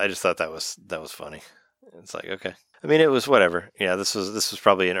 I just thought that was funny. It's like, okay. I mean, it was whatever. Yeah, this was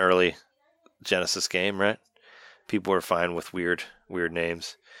probably an early Genesis game, right? People were fine with weird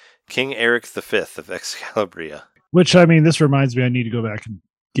names. King Eric V of Excalibria. Which, I mean, this reminds me, I need to go back and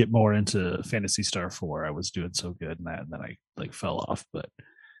get more into Phantasy Star 4. I was doing so good in that, and then I like fell off. But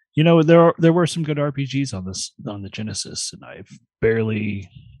there were some good RPGs on the Genesis, and I've barely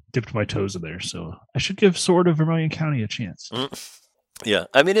dipped my toes in there. So I should give Sword of Vermilion County a chance. Yeah,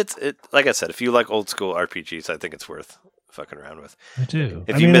 I mean, it's like I said, if you like old school RPGs, I think it's worth fucking around with. I do.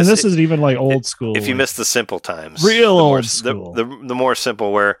 If I you mean, miss this it- isn't even like old school. If you like, miss the simple times, Real the more, old school. the more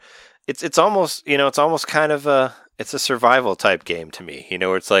simple, where it's almost kind of a survival type game to me.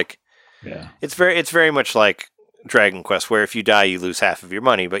 Where it's like yeah, it's very much like Dragon Quest, where if you die, you lose half of your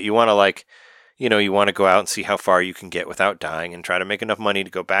money, but you want to you want to go out and see how far you can get without dying, and try to make enough money to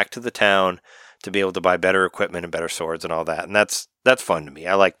go back to the town to be able to buy better equipment and better swords and all that. And that's fun to me.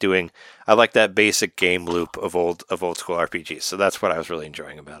 I like that basic game loop of old school RPGs. So that's what I was really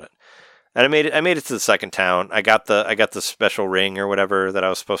enjoying about it. And I made it to the second town. I got the special ring or whatever that I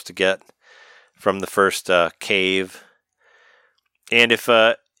was supposed to get from the first cave. And if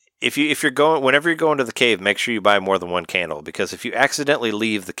you're going, whenever you're going to the cave, make sure you buy more than one candle, because if you accidentally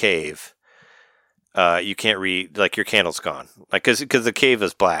leave the cave, you can't your candle's gone. Like, cause the cave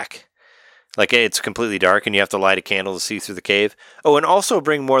is black. Like, it's completely dark and you have to light a candle to see through the cave. Oh, and also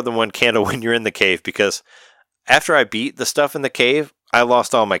bring more than one candle when you're in the cave, because after I beat the stuff in the cave, I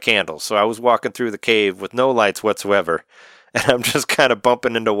lost all my candles. So I was walking through the cave with no lights whatsoever, and I'm just kind of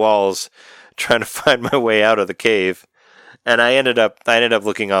bumping into walls trying to find my way out of the cave. And I ended up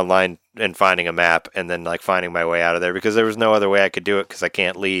looking online and finding a map, and then like finding my way out of there, because there was no other way I could do it, because I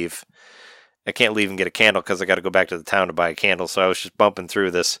can't leave and get a candle, because I got to go back to the town to buy a candle. So I was just bumping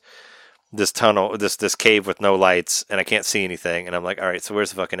through this tunnel, this cave with no lights, and I can't see anything. And I'm like, all right, so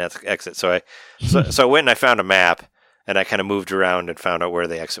where's the fucking exit? So I went and I found a map, and I kind of moved around and found out where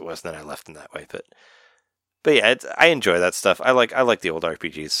the exit was, and then I left in that way. But yeah, I enjoy that stuff. I like the old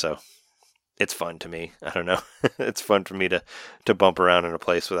RPGs, so it's fun to me. I don't know. It's fun for me to bump around in a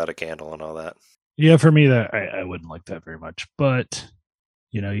place without a candle and all that. Yeah, for me, that I wouldn't like that very much. But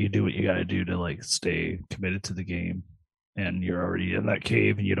you do what you got to do to like stay committed to the game. And you're already in that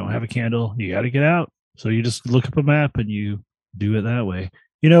cave and you don't have a candle, you got to get out. So you just look up a map and you do it that way.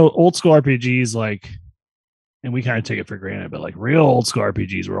 Old school RPGs, like, and we kind of take it for granted, but like real old school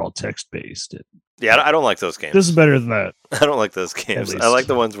RPGs were all text based. Yeah, I don't like those games. This is better than that. I don't like those games. I like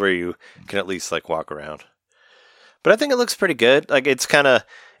the ones where you can at least like walk around. But I think it looks pretty good. Like,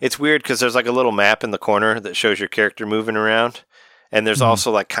 it's weird because there's like a little map in the corner that shows your character moving around. And there's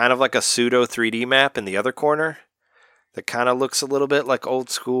also like kind of like a pseudo 3D map in the other corner. that kind of looks a little bit like old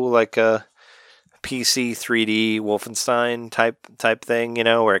school, like a PC 3D Wolfenstein type thing,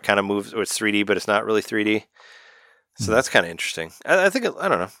 where it kind of moves, or it's 3D, but it's not really 3D. So that's kind of interesting. I think I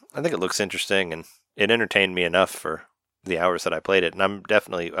don't know. I think it looks interesting, and it entertained me enough for the hours that I played it, and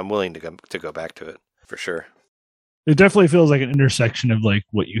I'm willing to go back to it for sure. It definitely feels like an intersection of like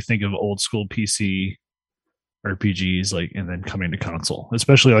what you think of old school PC RPGs, like, and then coming to console,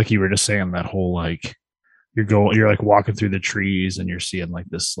 especially like you were just saying, that whole like you're like walking through the trees and you're seeing like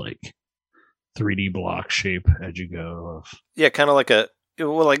this like 3D block shape as you go. Yeah, kind of like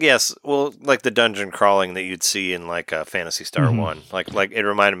like the dungeon crawling that you'd see in like a Phantasy Star 1. Like it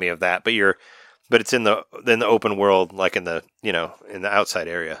reminded me of that, but it's in the open world, like in the in the outside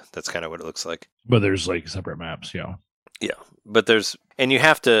area. That's kind of what it looks like. But there's like separate maps, yeah. Yeah, but and you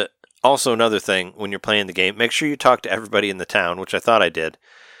have to also, another thing when you're playing the game, make sure you talk to everybody in the town, which I thought I did.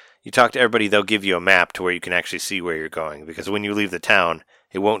 You talk to everybody, they'll give you a map to where you can actually see where you're going, because when you leave the town,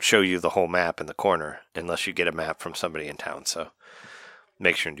 it won't show you the whole map in the corner unless you get a map from somebody in town. So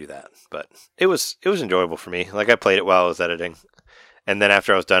make sure and do that. But it was enjoyable for me. Like, I played it while I was editing, and then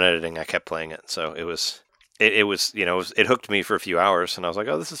after I was done editing, I kept playing it. So it hooked me for a few hours, and I was like,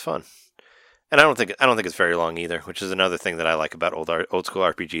 oh, this is fun. And I don't think it's very long either, which is another thing that I like about old school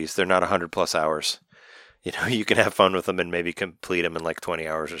RPGs. They're not 100+ hours. You can have fun with them and maybe complete them in like 20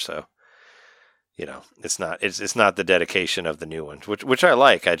 hours or so. It's not the dedication of the new ones, which I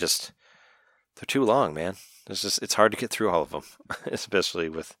like. They're too long, man. It's hard to get through all of them, especially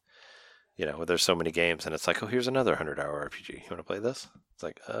with where there's so many games, and it's like, oh, here's another 100-hour RPG. You want to play this? It's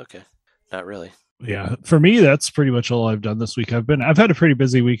like, okay, not really. Yeah, for me, that's pretty much all I've done this week. I've had a pretty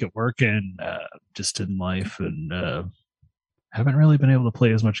busy week at work and just in life, and haven't really been able to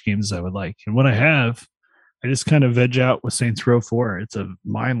play as much games as I would like. And when I have, I just kind of veg out with Saints Row 4. It's a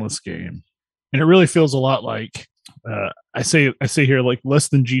mindless game, and it really feels a lot like I say here, like, less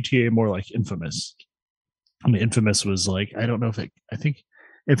than GTA, more like Infamous. I mean, Infamous was like, I don't know if I think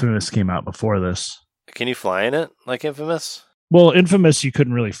Infamous came out before this. Can you fly in it like Infamous? Well, Infamous, you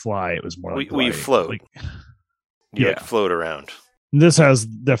couldn't really fly. It was more like you float. Like, you float around. This has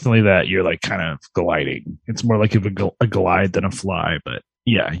definitely that. You're like kind of gliding. It's more like a glide than a fly. But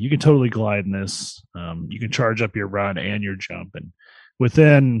yeah, you can totally glide in this. You can charge up your run and your jump, and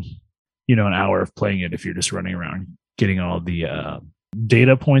within an hour of playing it, if you're just running around getting all the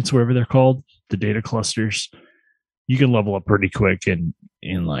data points, wherever they're called, the data clusters, you can level up pretty quick, and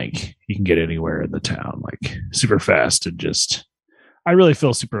like you can get anywhere in the town like super fast, and just I really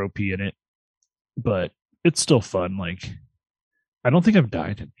feel super OP in it, but it's still fun. Like, I don't think I've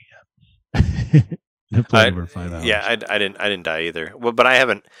died in it yet. I've played over 5 hours. Yeah, I didn't die either. Well, but I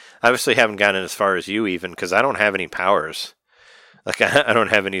obviously haven't gotten as far as you, even, because I don't have any powers. Like, I don't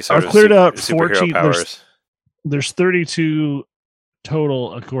have any sort I've cleared out superhero 14 powers. There's 32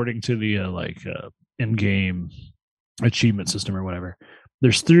 total according to the in-game achievement system or whatever.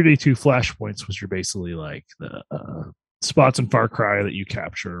 There's 32 flashpoints, which are basically like the spots in Far Cry that you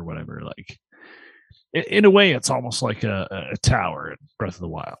capture or whatever. Like, in a way, it's almost like a tower in Breath of the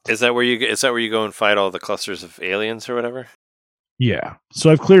Wild. Is that where you go and fight all the clusters of aliens or whatever? Yeah.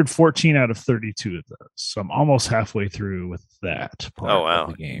 So I've cleared 14 out of 32 of those. So I'm almost halfway through with that part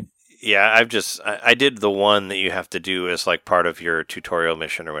of the game. Yeah, I did the one that you have to do as like part of your tutorial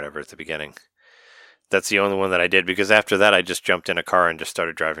mission or whatever at the beginning. That's the only one that I did, because after that I just jumped in a car and just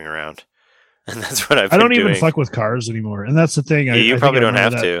started driving around. And that's what I've been doing. I don't even fuck with cars anymore. And that's the thing. You probably don't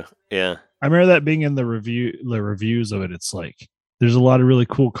have to. Yeah. I remember that being in the reviews of it. It's like, there's a lot of really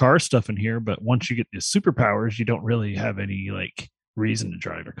cool car stuff in here, but once you get the superpowers, you don't really have any like reason to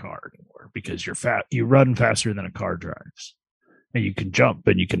drive a car anymore, because you run faster than a car drives. And you can jump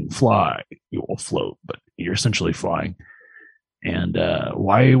and you can fly. You will float, but you're essentially flying. And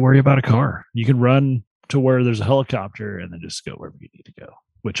why worry about a car? You can run to where there's a helicopter and then just go wherever you need to go.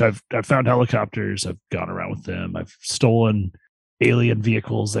 Which I've found helicopters. I've gone around with them. I've stolen alien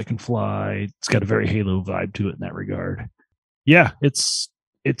vehicles that can fly. It's got a very Halo vibe to it in that regard. Yeah, it's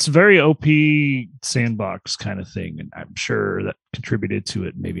very OP sandbox kind of thing, and I'm sure that contributed to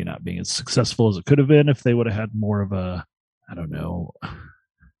it maybe not being as successful as it could have been if they would have had more of a, I don't know,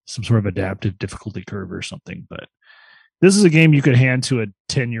 some sort of adaptive difficulty curve or something. But this is a game you could hand to a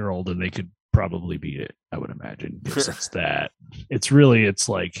 10-year-old and they could probably beat it, I would imagine. Because it's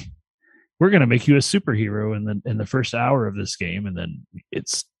like, we're going to make you a superhero in the first hour of this game, and then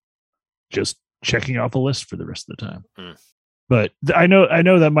it's just checking off a list for the rest of the time. But I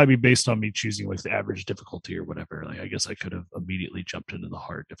know that might be based on me choosing like the average difficulty or whatever. Like, I guess I could have immediately jumped into the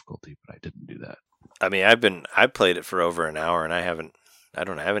hard difficulty, but I didn't do that. I mean, I played it for over an hour and I haven't I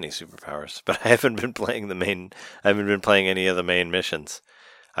don't have any superpowers, but I haven't been playing I haven't been playing any of the main missions.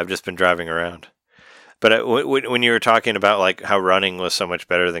 I've just been driving around. But when you were talking about like how running was so much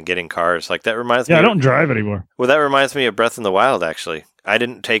better than getting cars, like that reminds me. Yeah, I don't drive anymore. Well, that reminds me of Breath in the Wild. Actually, I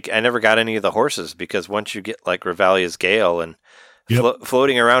never got any of the horses because once you get like Revalia's Gale and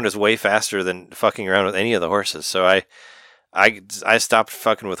floating around is way faster than fucking around with any of the horses. So I stopped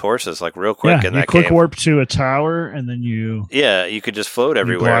fucking with horses like real quick in that quick game. warp to a tower and then you could just float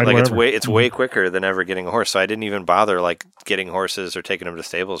everywhere. Like wherever. it's way quicker than ever getting a horse. So I didn't even bother like getting horses or taking them to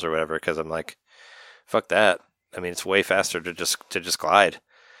stables or whatever because I'm like, fuck that. I mean, it's way faster to just glide,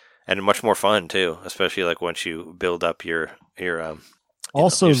 and much more fun too. Especially like once you build up your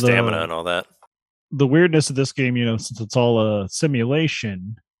also your stamina and all that. The weirdness of this game, since it's all a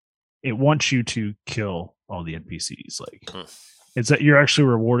simulation, it wants you to kill all the NPCs. Like it's that you're actually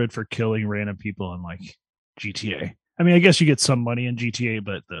rewarded for killing random people in like GTA. I mean, I guess you get some money in GTA,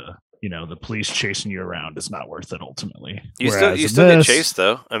 but the police chasing you around is not worth it ultimately. You still get chased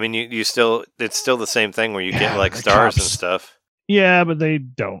though. I mean, it's still the same thing where you get like stars and stuff. Yeah, but they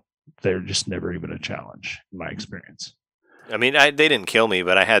don't. They're just never even a challenge in my experience. I mean, they didn't kill me,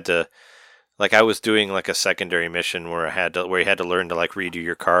 but I had to. Like I was doing like a secondary mission where you had to learn to like redo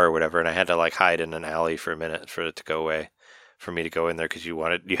your car or whatever, and I had to like hide in an alley for a minute for it to go away, for me to go in there because you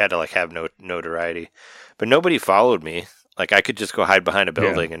had to like have notoriety, but nobody followed me. Like I could just go hide behind a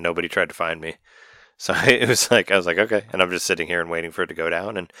building and nobody tried to find me. So it was like I was like okay, and I'm just sitting here and waiting for it to go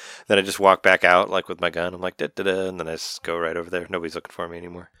down, and then I just walk back out like with my gun. I'm like da da da, and then I just go right over there. Nobody's looking for me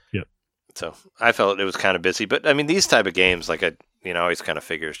anymore. Yep. So I felt it was kind of busy, but I mean these type of games like I always kind of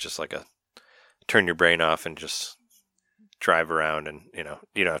figure it's just like a turn your brain off and just drive around, and you don't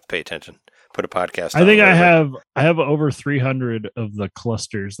have to pay attention. Put a podcast on. I think I have over 300 of the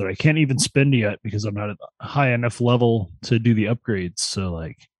clusters that I can't even spend yet because I'm not at a high enough level to do the upgrades. So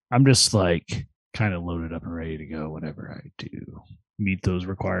like I'm just like kind of loaded up and ready to go whenever I do meet those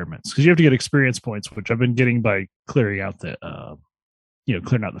requirements, because you have to get experience points, which I've been getting by clearing out the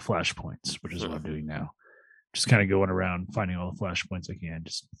clearing out the flash points, which is what I'm doing now. Just kind of going around finding all the flash points I can,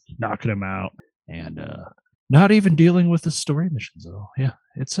 just knocking them out. And not even dealing with the story missions at all. Yeah,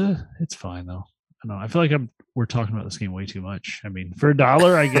 it's fine though. I don't know. I feel like we're talking about this game way too much. I mean, for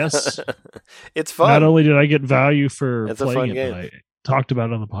 $1, I guess it's fun. Not only did I get value for it's playing it, but I talked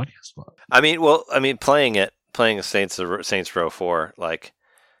about it on the podcast. I mean, playing Saints Row 4, like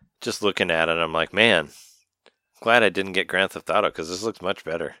just looking at it, I'm like, man, glad I didn't get Grand Theft Auto because this looks much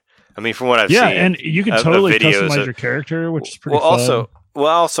better. I mean, from what I've seen, and you can totally customize your character, which is pretty fun.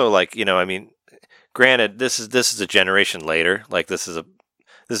 Also, like I mean, granted, this is a generation later. Like this is a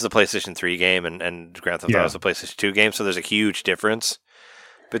PlayStation 3 game, and Grand Theft Auto is a PlayStation 2 game. So there's a huge difference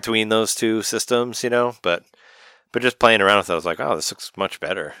between those two systems, But just playing around with it, I was like, oh, this looks much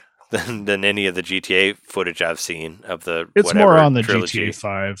better than any of the GTA footage I've seen of the. It's more on the trilogy. GTA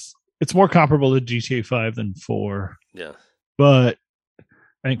 5. It's more comparable to GTA 5 than 4. Yeah, but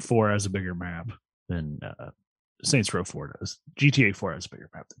I think 4 has a bigger map than Saints Row 4 does. GTA 4 has a bigger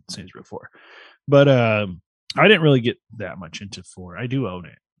map than Saints Row 4. But I didn't really get that much into 4. I do own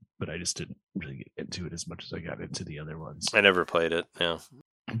it, but I just didn't really get into it as much as I got into the other ones. I never played it, yeah.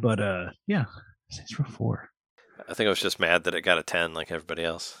 But Saints Row 4. I think I was just mad that it got a 10 like everybody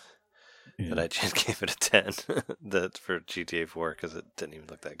else. Yeah. That I just gave it a 10 for GTA 4 because it didn't even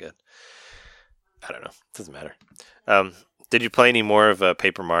look that good. I don't know. It doesn't matter. Did you play any more of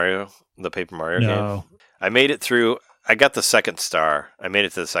Paper Mario? The Paper Mario game? I made it through. I got the second star. I made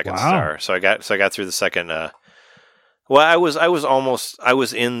it to the second star. So I got through the second. Well, I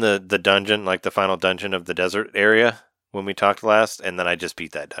was in the dungeon, like the final dungeon of the desert area when we talked last, and then I just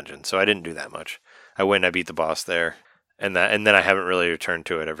beat that dungeon. So I didn't do that much. I went and I beat the boss there, and then I haven't really returned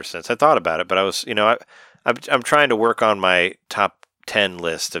to it ever since. I thought about it, but I was, I'm trying to work on my top 10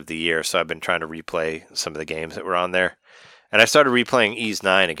 list of the year, so I've been trying to replay some of the games that were on there. And I started replaying Ys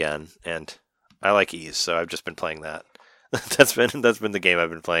 9 again, and I like Ys, so I've just been playing that. That's been the game I've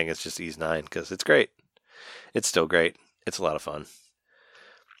been playing. It's just Ys 9 because it's great. It's still great. It's a lot of fun.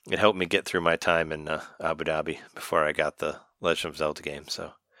 It helped me get through my time in Abu Dhabi before I got the Legend of Zelda game,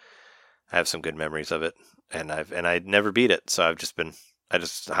 so I have some good memories of it. And I never beat it, so I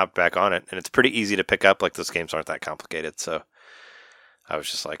just hopped back on it, and it's pretty easy to pick up. Like those games aren't that complicated, so I was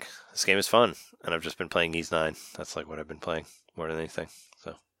just like, this game is fun, and I've just been playing Ys 9. That's like what I've been playing more than anything.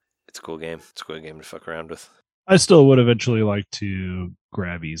 So it's a cool game. It's a cool game to fuck around with. I still would eventually like to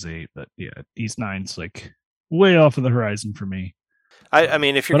grab Ys 8, but yeah, Ys 9's like way off of the horizon for me. I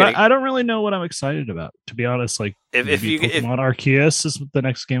mean, if you're But gonna, I don't really know what I'm excited about, to be honest. Like, if maybe you if, Pokemon Arceus is the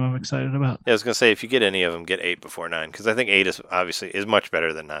next game I'm excited about. I was gonna say, if you get any of them, get 8 before 9, because I think 8 is obviously much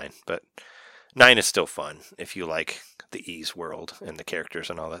better than 9, but 9 is still fun if you like the Ease world and the characters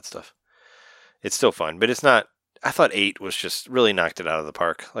and all that stuff. It's still fun, but it's not. I thought 8 was just really knocked it out of the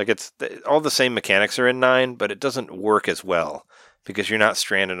park. Like, it's all the same mechanics are in 9, but it doesn't work as well because you're not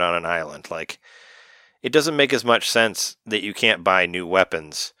stranded on an island. Like, it doesn't make as much sense that you can't buy new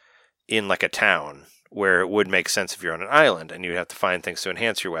weapons in like a town where it would make sense if you're on an island and you have to find things to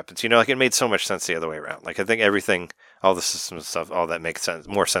enhance your weapons. You know, like, it made so much sense the other way around. Like, I think everything, all the systems stuff, all that makes sense,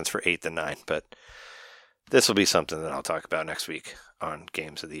 more sense for 8 than 9. But this will be something that I'll talk about next week on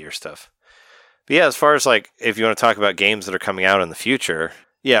Games of the Year stuff. But yeah, as far as like, if you want to talk about games that are coming out in the future,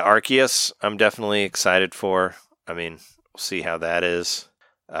 yeah, Arceus, I'm definitely excited for. I mean, we'll see how that is.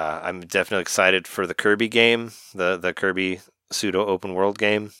 I'm definitely excited for the Kirby game, the Kirby pseudo open world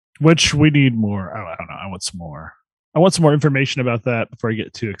game. Which we need more. I don't know. I want some more. I want some more information about that before I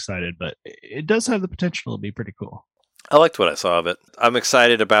get too excited. But it does have the potential to be pretty cool. I liked what I saw of it. I'm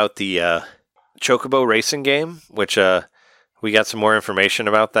excited about the Chocobo racing game, which we got some more information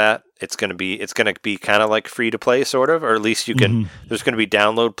about that. It's gonna be kind of like free to play, sort of, or at least you can. There's gonna be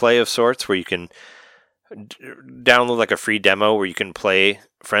download play of sorts where you can download like a free demo where you can play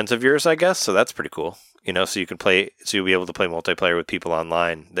friends of yours, I guess. So that's pretty cool. You know, so you can play, so you'll be able to play multiplayer with people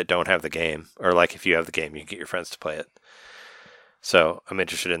online that don't have the game, or like if you have the game, you can get your friends to play it. So I'm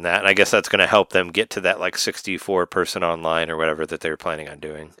interested in that, and I guess that's going to help them get to that like 64 person online or whatever that they were planning on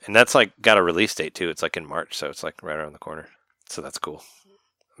doing. And that's like got a release date too. It's like in March, so it's like right around the corner. So that's cool.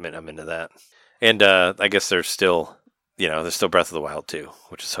 I'm into that. And I guess there's still Breath of the Wild 2,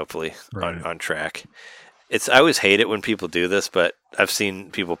 which is hopefully on track. I always hate it when people do this, but I've seen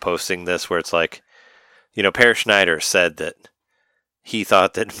people posting this where it's like, Per Schneider said that he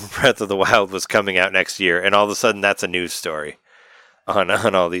thought that Breath of the Wild was coming out next year, and all of a sudden that's a news story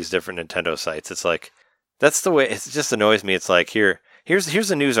on all these different Nintendo sites. It's like, that's the way, it just annoys me. It's like,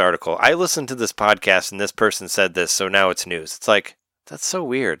 here's a news article. I listened to this podcast and this person said this, so now it's news. It's like, that's so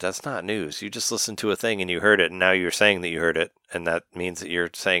weird. That's not news. You just listened to a thing and you heard it, and now you're saying that you heard it, and that means that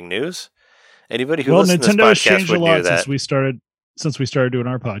you're saying news? Anybody who listens to Nintendo has this podcast changed a would lot do that. since we started doing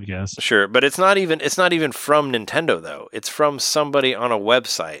our podcast. Sure, but it's not even from Nintendo though. It's from somebody on a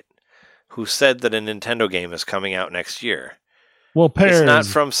website who said that a Nintendo game is coming out next year. Well, it's not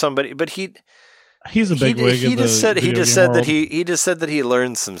from somebody, but he's a big wig. He just said that he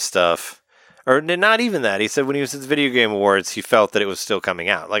learned some stuff, or not even that. He said when he was at the Video Game Awards, he felt that it was still coming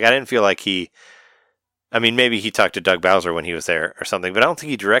out. Like, I didn't feel like I mean, maybe he talked to Doug Bowser when he was there or something, but I don't think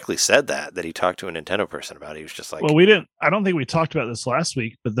he directly said that he talked to a Nintendo person about it. He was just like... Well, I don't think we talked about this last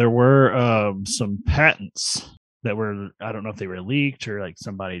week, but there were some patents that were, I don't know if they were leaked or like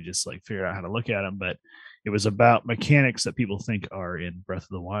somebody just like figured out how to look at them, but it was about mechanics that people think are in Breath of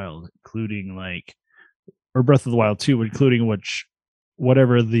the Wild, including or Breath of the Wild 2, including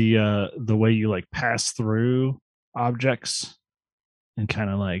whatever the way you like pass through objects and kind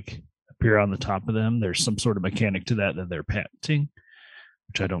of like appear on the top of them. There's some sort of mechanic to that they're patenting,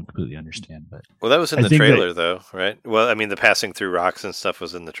 which I don't completely understand. But that was in the trailer, though, right? Well, I mean, the passing through rocks and stuff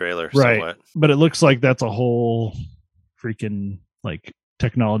was in the trailer, right? Somewhat. But it looks like that's a whole freaking like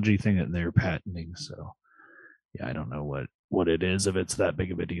technology thing that they're patenting. So yeah, I don't know what it is, if it's that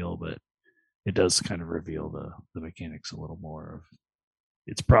big of a deal, but it does kind of reveal the mechanics a little more. Of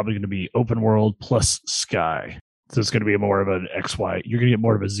it's probably going to be open world plus sky. So it's going to be more of an XY. You're going to get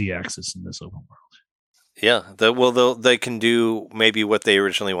more of a Z axis in this open world. Yeah. They can do maybe what they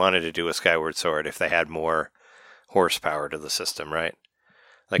originally wanted to do with Skyward Sword if they had more horsepower to the system, right?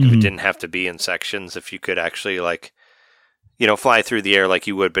 Like, if it didn't have to be in sections, if you could actually, like, fly through the air like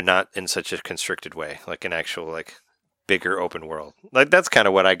you would, but not in such a constricted way, like an actual, like, bigger open world. Like, that's kind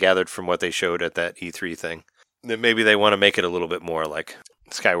of what I gathered from what they showed at that E3 thing. That maybe they want to make it a little bit more like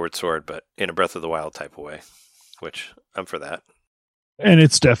Skyward Sword, but in a Breath of the Wild type of way. Which I'm for that. And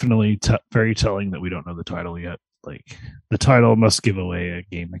it's definitely very telling that we don't know the title yet. Like, the title must give away a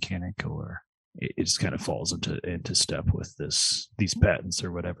game mechanic, or it just kind of falls into step with these patents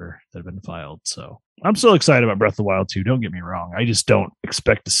or whatever that have been filed. So I'm still excited about Breath of the Wild 2. Don't get me wrong. I just don't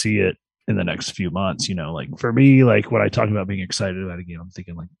expect to see it in the next few months. Like, for me, like when I talk about being excited about a game, I'm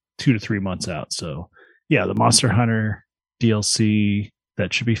thinking like 2 to 3 months out. So yeah, the Monster Hunter DLC,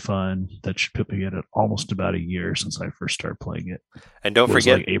 that should be fun. That should put me at almost about a year since I first started playing it. And don't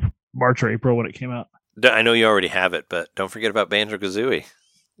forget, like March or April when it came out. I know you already have it, but don't forget about Banjo-Kazooie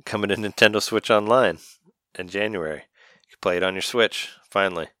coming to Nintendo Switch Online in January. You can play it on your Switch,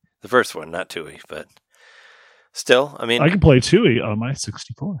 finally. The first one, not Tooie, but Still, I mean, I can play Tui on my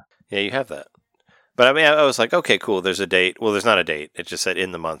 64. yeah, you have that. But I mean, I was like, okay, cool. There's a date. Well, there's not a date. It just said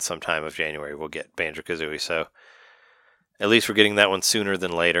in the month, sometime of January, we'll get Banjo-Kazooie. So at least we're getting that one sooner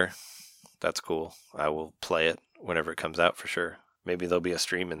than later. That's cool. I will play it whenever it comes out for sure. Maybe there'll be a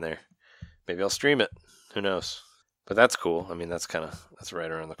stream in there. Maybe I'll stream it. Who knows? But that's cool. I mean, that's right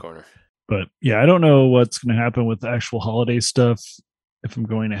around the corner. But yeah, I don't know what's going to happen with the actual holiday stuff. If I'm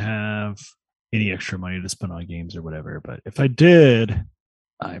going to have any extra money to spend on games or whatever. But if I did,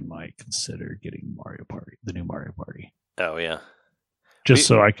 I might consider getting Mario Party, the new Mario Party. Oh yeah. Just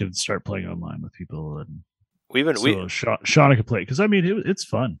so I could start playing online with people and Shauna could play, because I mean it's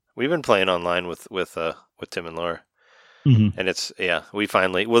fun. We've been playing online with Tim and Laura, Mm-hmm. and it's we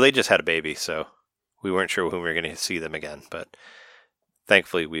finally they just had a baby, so we weren't sure when we were going to see them again, but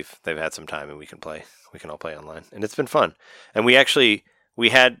thankfully they've had some time and we can all play online, and it's been fun. And we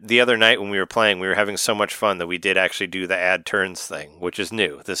had the other night when we were playing, we were having so much fun that we did actually do the add turns thing, which is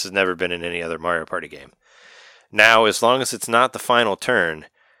new. This has never been in any other Mario Party game. Now, as long as it's not the final turn,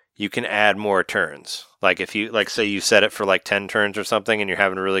 you can add more turns. Like if you say you set it for like 10 turns or something and you're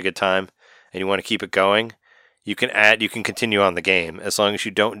having a really good time and you want to keep it going, you can continue on the game as long as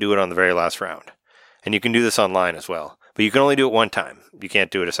you don't do it on the very last round. And you can do this online as well. But you can only do it one time. You can't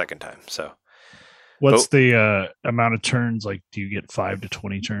do it a second time. So what's the amount of turns? Like, do you get 5 to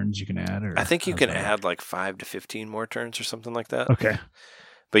 20 turns you can add? Or I think you can add like 5 to 15 more turns or something like that. Okay.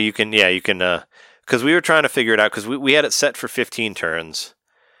 But you can, because we were trying to figure it out, because we had it set for 15 turns.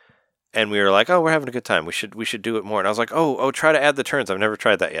 And we were like, oh, we're having a good time. We should do it more. And I was like, oh, try to add the turns. I've never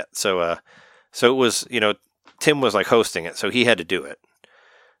tried that yet. So it was, Tim was like hosting it, so he had to do it.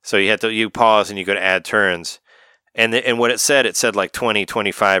 So you pause and you go to add turns. And what it said like 20,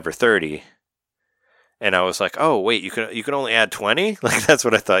 25, or 30. And I was like, oh, wait, you can only add 20? Like, that's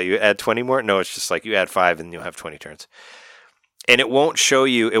what I thought. You add 20 more? No, it's just like you add 5 and you'll have 20 turns. And it won't show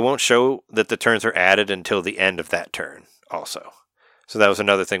that the turns are added until the end of that turn also. So that was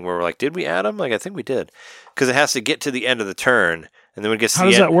another thing where we're like, did we add them? Like, I think we did. Because it has to get to the end of the turn. And then when it gets to the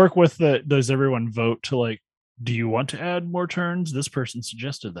end. How does that work with does everyone vote to like, do you want to add more turns? This person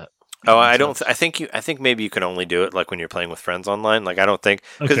suggested that. Oh, I don't. I think maybe you can only do it like when you're playing with friends online. Like, I don't think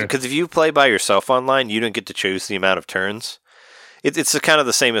because if you play by yourself online, you don't get to choose the amount of turns. It's kind of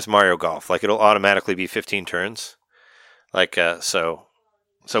the same as Mario Golf. Like, it'll automatically be 15 turns. Like so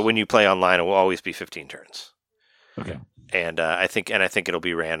when you play online, it will always be 15 turns. Okay. And I think it'll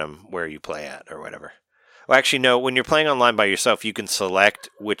be random where you play at or whatever. Well, actually, no. When you're playing online by yourself, you can select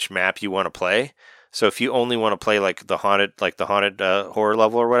which map you want to play. So if you only want to play like the haunted horror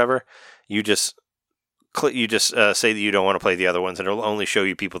level or whatever, you just say that you don't want to play the other ones, and it'll only show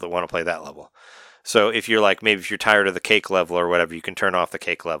you people that want to play that level. So if you're like, maybe if you're tired of the cake level or whatever, you can turn off the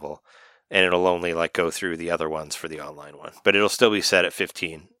cake level, and it'll only like go through the other ones for the online one. But it'll still be set at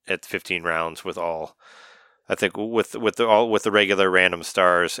 15 rounds with all. I think with the regular random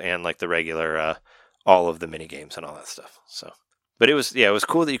stars and like the regular all of the mini games and all that stuff. So, but it was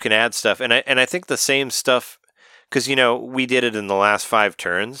cool that you can add stuff, and I think the same stuff, because we did it in the last 5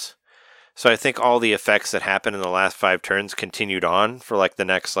 turns, so I think all the effects that happened in the last 5 turns continued on for like the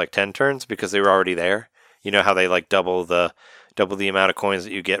next like 10 turns because they were already there. You know how they like double the amount of coins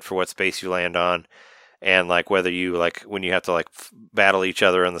that you get for what space you land on, and like whether you like when you have to like battle each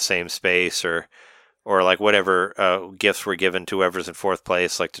other in the same space or like whatever gifts were given to whoever's in 4th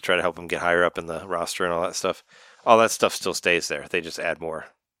place, like to try to help them get higher up in the roster and all that stuff. All that stuff still stays there. They just add more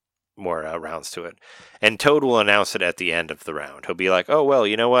rounds to it. And Toad will announce it at the end of the round. He'll be like, oh, well,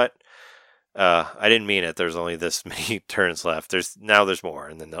 you know what? I didn't mean it. There's only this many turns left. There's more.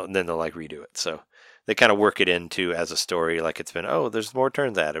 And then they'll like redo it. So they kind of work it into as a story. Like it's been, oh, there's more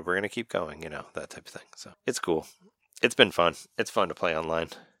turns added. We're going to keep going, that type of thing. So it's cool. It's been fun. It's fun to play online.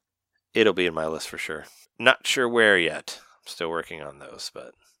 It'll be in my list for sure. Not sure where yet. I'm still working on those,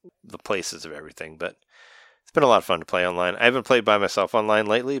 but the places of everything. But it's been a lot of fun to play online. I haven't played by myself online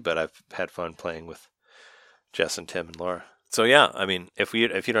lately, but I've had fun playing with Jess and Tim and Laura. So yeah, I mean, if you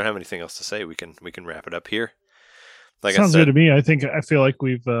don't have anything else to say, we can wrap it up here. Like sounds good to me. I feel like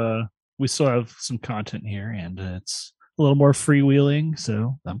we still have some content here, and it's a little more freewheeling,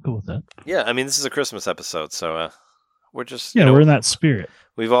 so I'm cool with that. Yeah, I mean, this is a Christmas episode, so we're just we're in that spirit.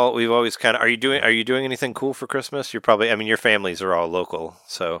 We've always kind of. Are you doing anything cool for Christmas? You're probably. I mean, your families are all local,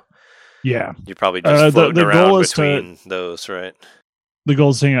 so yeah, you're probably just floating the around goal is between those, right? The goal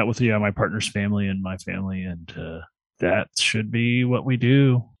is to hang out with my partner's family and my family, and that should be what we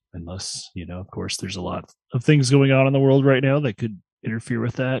do. Unless of course, there's a lot of things going on in the world right now that could interfere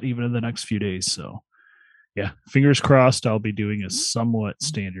with that, even in the next few days. So, yeah, fingers crossed. I'll be doing a somewhat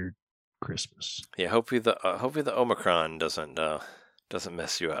standard Christmas. Yeah, hopefully the Omicron doesn't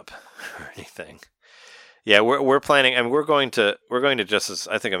mess you up or anything. Yeah, we're planning, and we're going to Justice.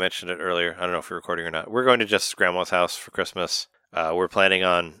 I think I mentioned it earlier. I don't know if you're recording or not. We're going to Justice Grandma's house for Christmas. We're planning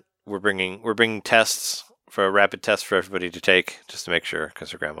on we're bringing tests for a rapid test for everybody to take just to make sure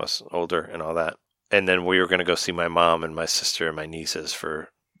because her grandma's older and all that. And then we were going to go see my mom and my sister and my nieces for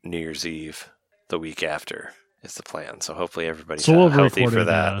New Year's Eve the week after. Is the plan. So hopefully everybody's healthy for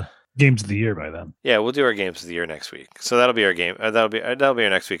that. Games of the year by then. Yeah, we'll do our games of the year next week. So that'll be our game. That'll be our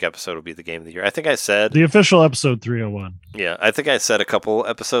next week episode. Will be the game of the year. I think I said the official episode 301. Yeah, I think I said a couple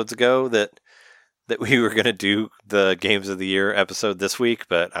episodes ago that we were going to do the games of the year episode this week,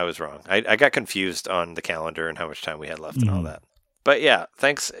 but I was wrong. I got confused on the calendar and how much time we had left and all that. But yeah,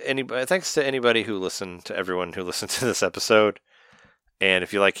 thanks to anybody who listened, to everyone who listened to this episode. And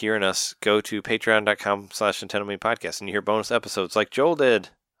if you like hearing us, go to patreon.com/Nintendo Podcast and you hear bonus episodes like Joel did.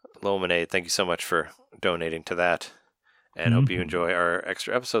 Lominade, thank you so much for donating to that. And hope you enjoy our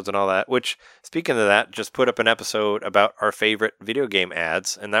extra episodes and all that. Which, speaking of that, just put up an episode about our favorite video game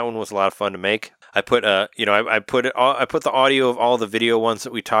ads, and that one was a lot of fun to make. I put I put the audio of all the video ones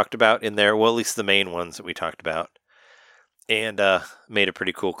that we talked about in there. Well, at least the main ones that we talked about, and made a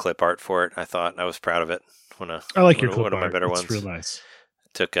pretty cool clip art for it. I thought I was proud of it. I like your clip art. One of my better ones. It's real nice.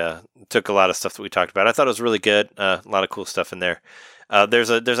 Took a lot of stuff that we talked about. I thought it was really good. A lot of cool stuff in there. There's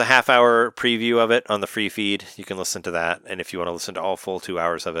a half-hour preview of it on the free feed. You can listen to that, and if you want to listen to all full 2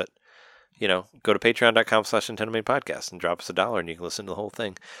 hours of it, go to patreon.com/Nintendo Podcast and drop us $1, and you can listen to the whole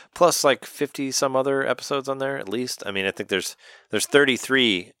thing. Plus, like 50 some other episodes on there at least. I mean, I think there's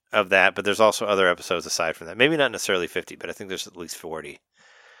 33 of that, but there's also other episodes aside from that. Maybe not necessarily 50, but I think there's at least 40.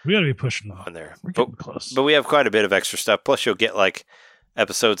 We got to be pushing on there. We're getting close. But we have quite a bit of extra stuff. Plus, you'll get like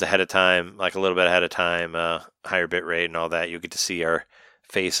episodes ahead of time, like a little bit ahead of time, higher bit rate and all that. You'll get to see our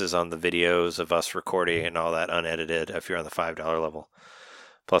faces on the videos of us recording and all that unedited if you're on the $5 level.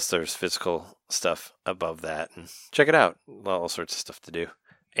 Plus there's physical stuff above that, and check it out. All sorts of stuff to do.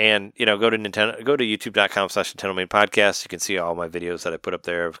 And go to youtube.com/Nintendo Podcast. You can see all my videos that I put up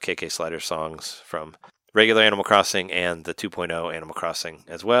there of KK Slider songs from regular Animal Crossing and the 2.0 Animal Crossing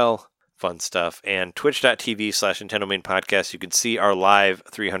as well. Fun stuff. And twitch.tv/Nintendo Podcast. You can see our live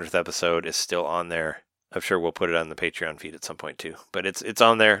 300th episode is still on there. I'm sure we'll put it on the Patreon feed at some point too. But it's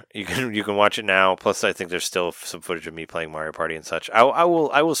on there. You can watch it now. Plus, I think there's still some footage of me playing Mario Party and such. I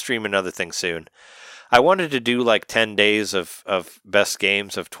will stream another thing soon. I wanted to do like 10 days of best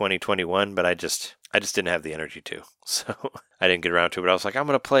games of 2021, but I just didn't have the energy to. So I didn't get around to it. But I was like, I'm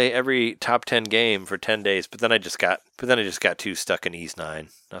gonna play every top 10 game for 10 days. But then I just got too stuck in Ys 9.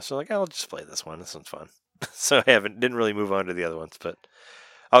 I was like, I'll just play this one. This one's fun. So I didn't really move on to the other ones, but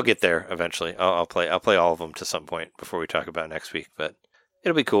I'll get there eventually. I'll play all of them to some point before we talk about next week. But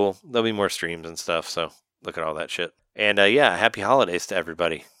it'll be cool. There'll be more streams and stuff. So look at all that shit. And happy holidays to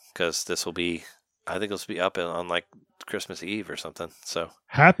everybody, because I think this will be up on like Christmas Eve or something. So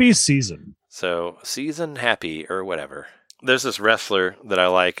happy season. So season happy or whatever. There's this wrestler that I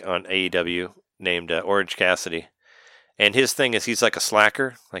like on AEW named Orange Cassidy, and his thing is he's like a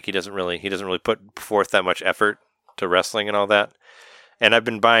slacker. Like he doesn't really put forth that much effort to wrestling and all that. And I've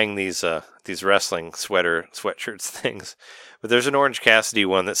been buying these wrestling sweatshirts things, but there's an Orange Cassidy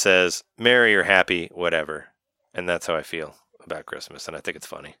one that says "Merry or happy, whatever," and that's how I feel about Christmas, and I think it's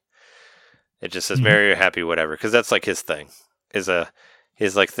funny. It just says "Merry or happy, whatever," because that's like his thing. He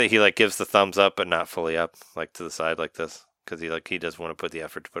gives the thumbs up, but not fully up, like to the side like this, because he does want to put the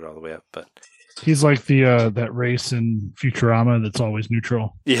effort to put it all the way up. But he's like the that race in Futurama that's always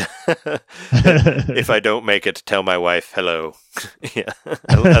neutral. Yeah. If I don't make it, tell my wife hello. Yeah,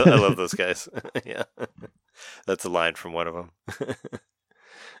 I love those guys. Yeah, that's a line from one of them.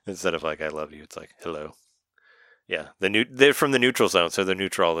 Instead of like "I love you," it's like "hello." Yeah, they're from the neutral zone, so they're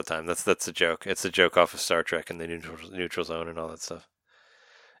neutral all the time. That's a joke. It's a joke off of Star Trek and the neutral zone and all that stuff.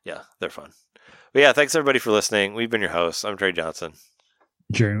 Yeah, they're fun. But yeah, thanks everybody for listening. We've been your hosts. I'm Trey Johnson.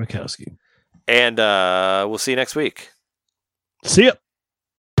 Jerry Mikowski. And we'll see you next week. See ya.